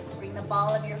side. Bring the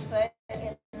ball of your foot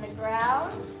in the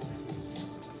ground.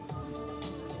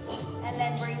 And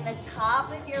then bring the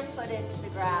top of your foot into the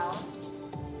ground.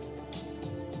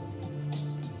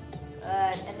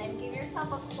 Good. And then give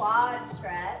yourself a quad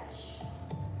stretch.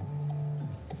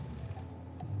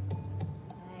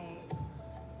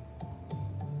 Nice.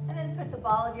 And then put the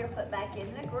ball of your foot back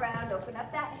in the ground. Open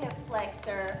up that hip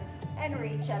flexor and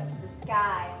reach up to the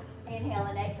sky. Inhale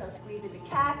and exhale, squeeze into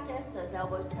cactus. Those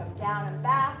elbows come down and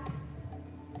back.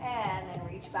 And then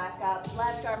reach back up.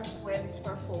 Left arm swims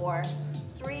for 4,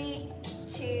 3,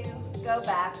 2, go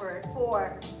backward.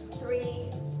 4, 3,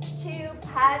 2,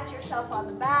 pat yourself on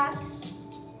the back.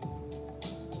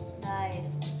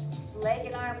 Nice. Leg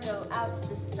and arm go out to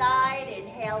the side.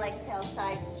 Inhale, exhale,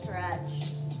 side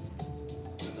stretch.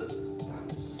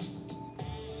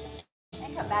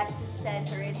 And come back to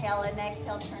center. Inhale and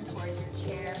exhale, turn towards your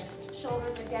chair.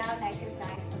 Shoulders are down, neck is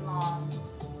nice and long.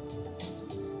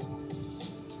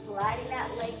 Sliding that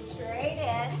leg straight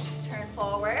in, turn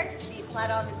forward, feet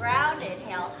flat on the ground,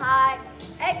 inhale high,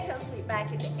 exhale sweep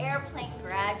back into airplane,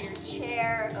 grab your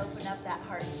chair, open up that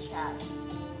heart and chest.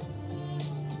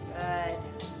 Good.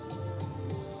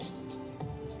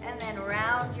 And then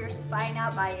round your spine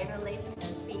out by interlacing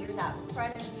those fingers out in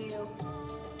front of you,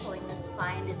 pulling the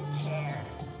spine to the chair.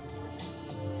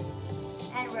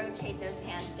 And rotate those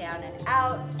hands down and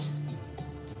out.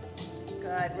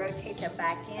 Good. Rotate them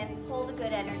back in. Pull the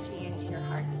good energy into your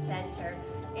heart center.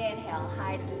 Inhale,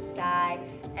 high to the sky.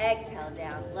 Exhale,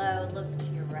 down low. Look to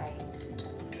your right.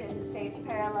 Chin stays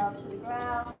parallel to the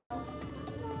ground.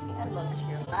 And look to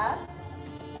your left.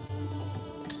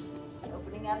 So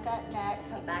opening up that neck.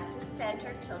 Come back to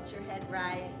center. Tilt your head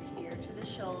right. Ear to the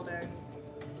shoulder.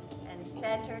 And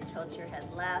center. Tilt your head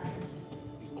left.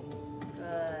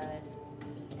 Good.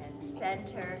 And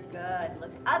center. Good.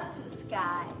 Look up to the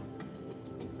sky.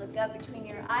 Look up between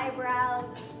your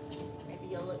eyebrows. Maybe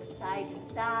you'll look side to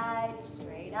side,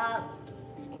 straight up,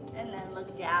 and then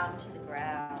look down to the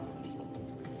ground.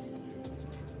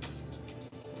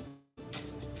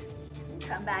 And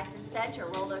come back to center.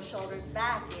 Roll those shoulders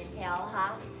back. Inhale,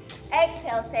 high.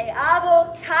 Exhale, say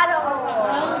avocado.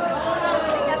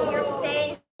 Opening up your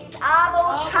face.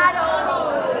 Avocado.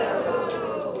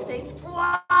 Say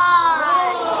squash.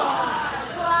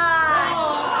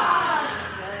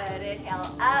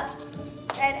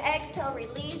 Exhale,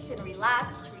 release and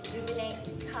relax, rejuvenate,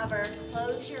 recover.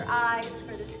 Close your eyes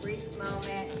for this brief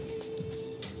moment.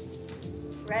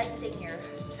 Resting your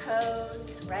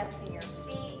toes, resting your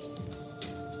feet.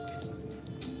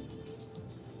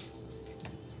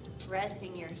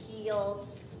 Resting your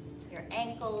heels, your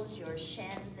ankles, your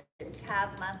shins and calf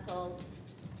muscles.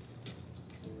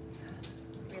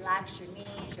 Relax your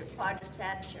knees, your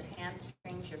quadriceps, your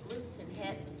hamstrings, your glutes and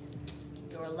hips.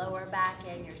 Your lower back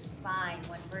and your spine,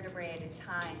 one vertebrae at a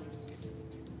time.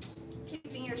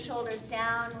 Keeping your shoulders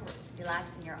down,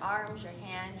 relaxing your arms, your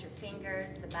hands, your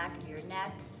fingers, the back of your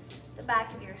neck, the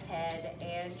back of your head,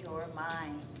 and your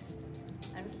mind.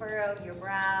 Unfurrow your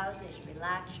brows as you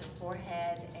relax your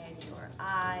forehead and your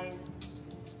eyes.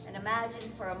 And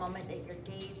imagine for a moment that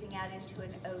you're gazing out into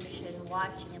an ocean,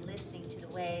 watching and listening to the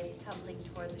waves tumbling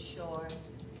toward the shore.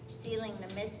 Feeling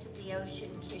the mist of the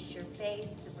ocean kiss your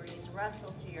face, the breeze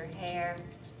rustle through your hair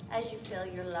as you fill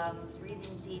your lungs,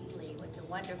 breathing deeply with the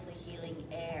wonderfully healing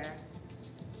air.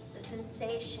 The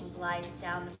sensation glides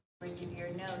down the bridge of your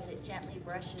nose. It gently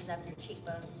brushes up your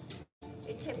cheekbones.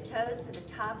 It tiptoes to the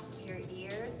tops of your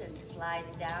ears and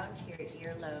slides down to your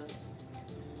earlobes.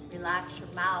 Relax your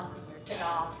mouth and your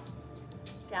jaw,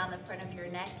 down the front of your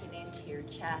neck and into your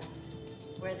chest,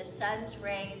 where the sun's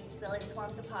rays spill its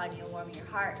warmth upon you, warming your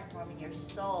heart, warming your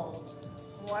soul,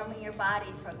 warming your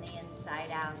body from the inside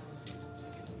out.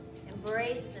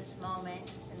 Embrace this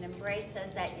moment and embrace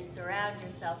those that you surround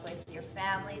yourself with, your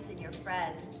families and your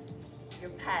friends, your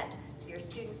pets, your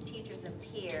students, teachers, and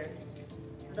peers,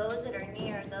 those that are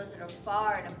near, those that are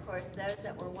far, and of course those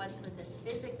that were once with us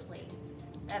physically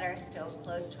that are still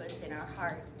close to us in our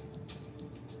hearts.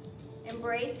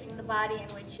 embracing the body in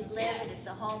which you live. It is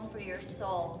the home for your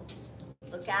soul.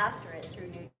 Look after it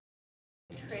through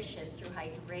nutrition, through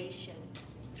hydration,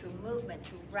 through movement,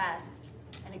 through rest,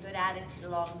 and a good attitude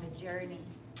along the journey.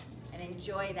 And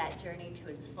enjoy that journey to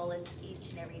its fullest each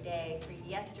and every day, for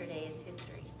yesterday is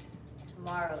history.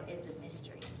 Tomorrow is a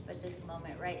mystery, but this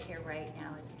moment right here, right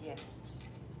now is a gift.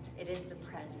 It is the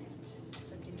present.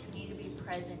 So continue to be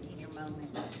present in your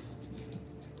moment.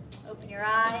 Open your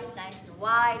eyes nice and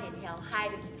wide. Inhale high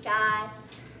to the sky.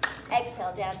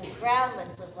 Exhale down to the ground.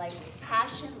 Let's live life with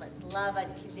passion. Let's love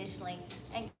unconditionally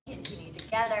and continue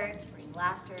together to bring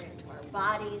laughter into our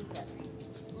bodies that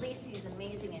release these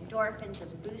amazing endorphins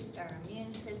and boost our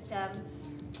immune system.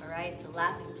 All right, so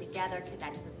laughing together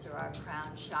connects us through our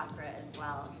crown chakra as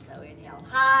well. So inhale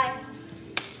high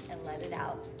and let it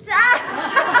out. Good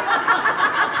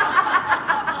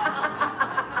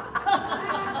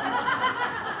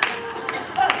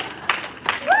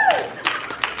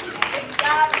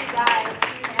job, you guys.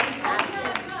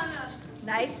 Fantastic.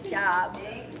 Nice job.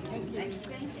 Thank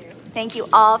you. Thank you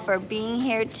all for being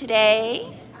here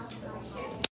today.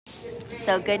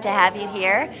 So good to have you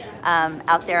here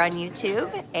out there on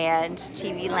YouTube and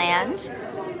TV land.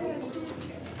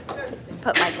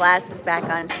 Put my glasses back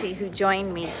on, see who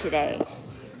joined me today.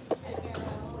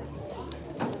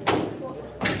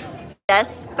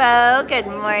 Despo, good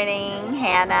morning.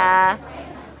 Hannah,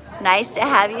 nice to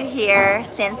have you here.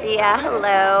 Cynthia,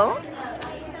 hello.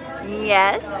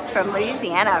 Yes, from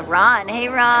Louisiana. Ron, hey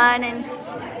Ron, and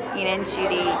Ina and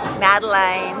Judy.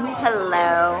 Madeline,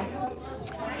 hello.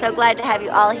 So glad to have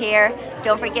you all here.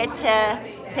 Don't forget to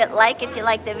hit like if you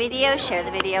like the video, share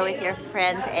the video with your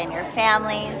friends and your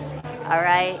families. All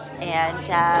right, and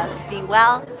be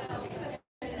well,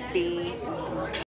 be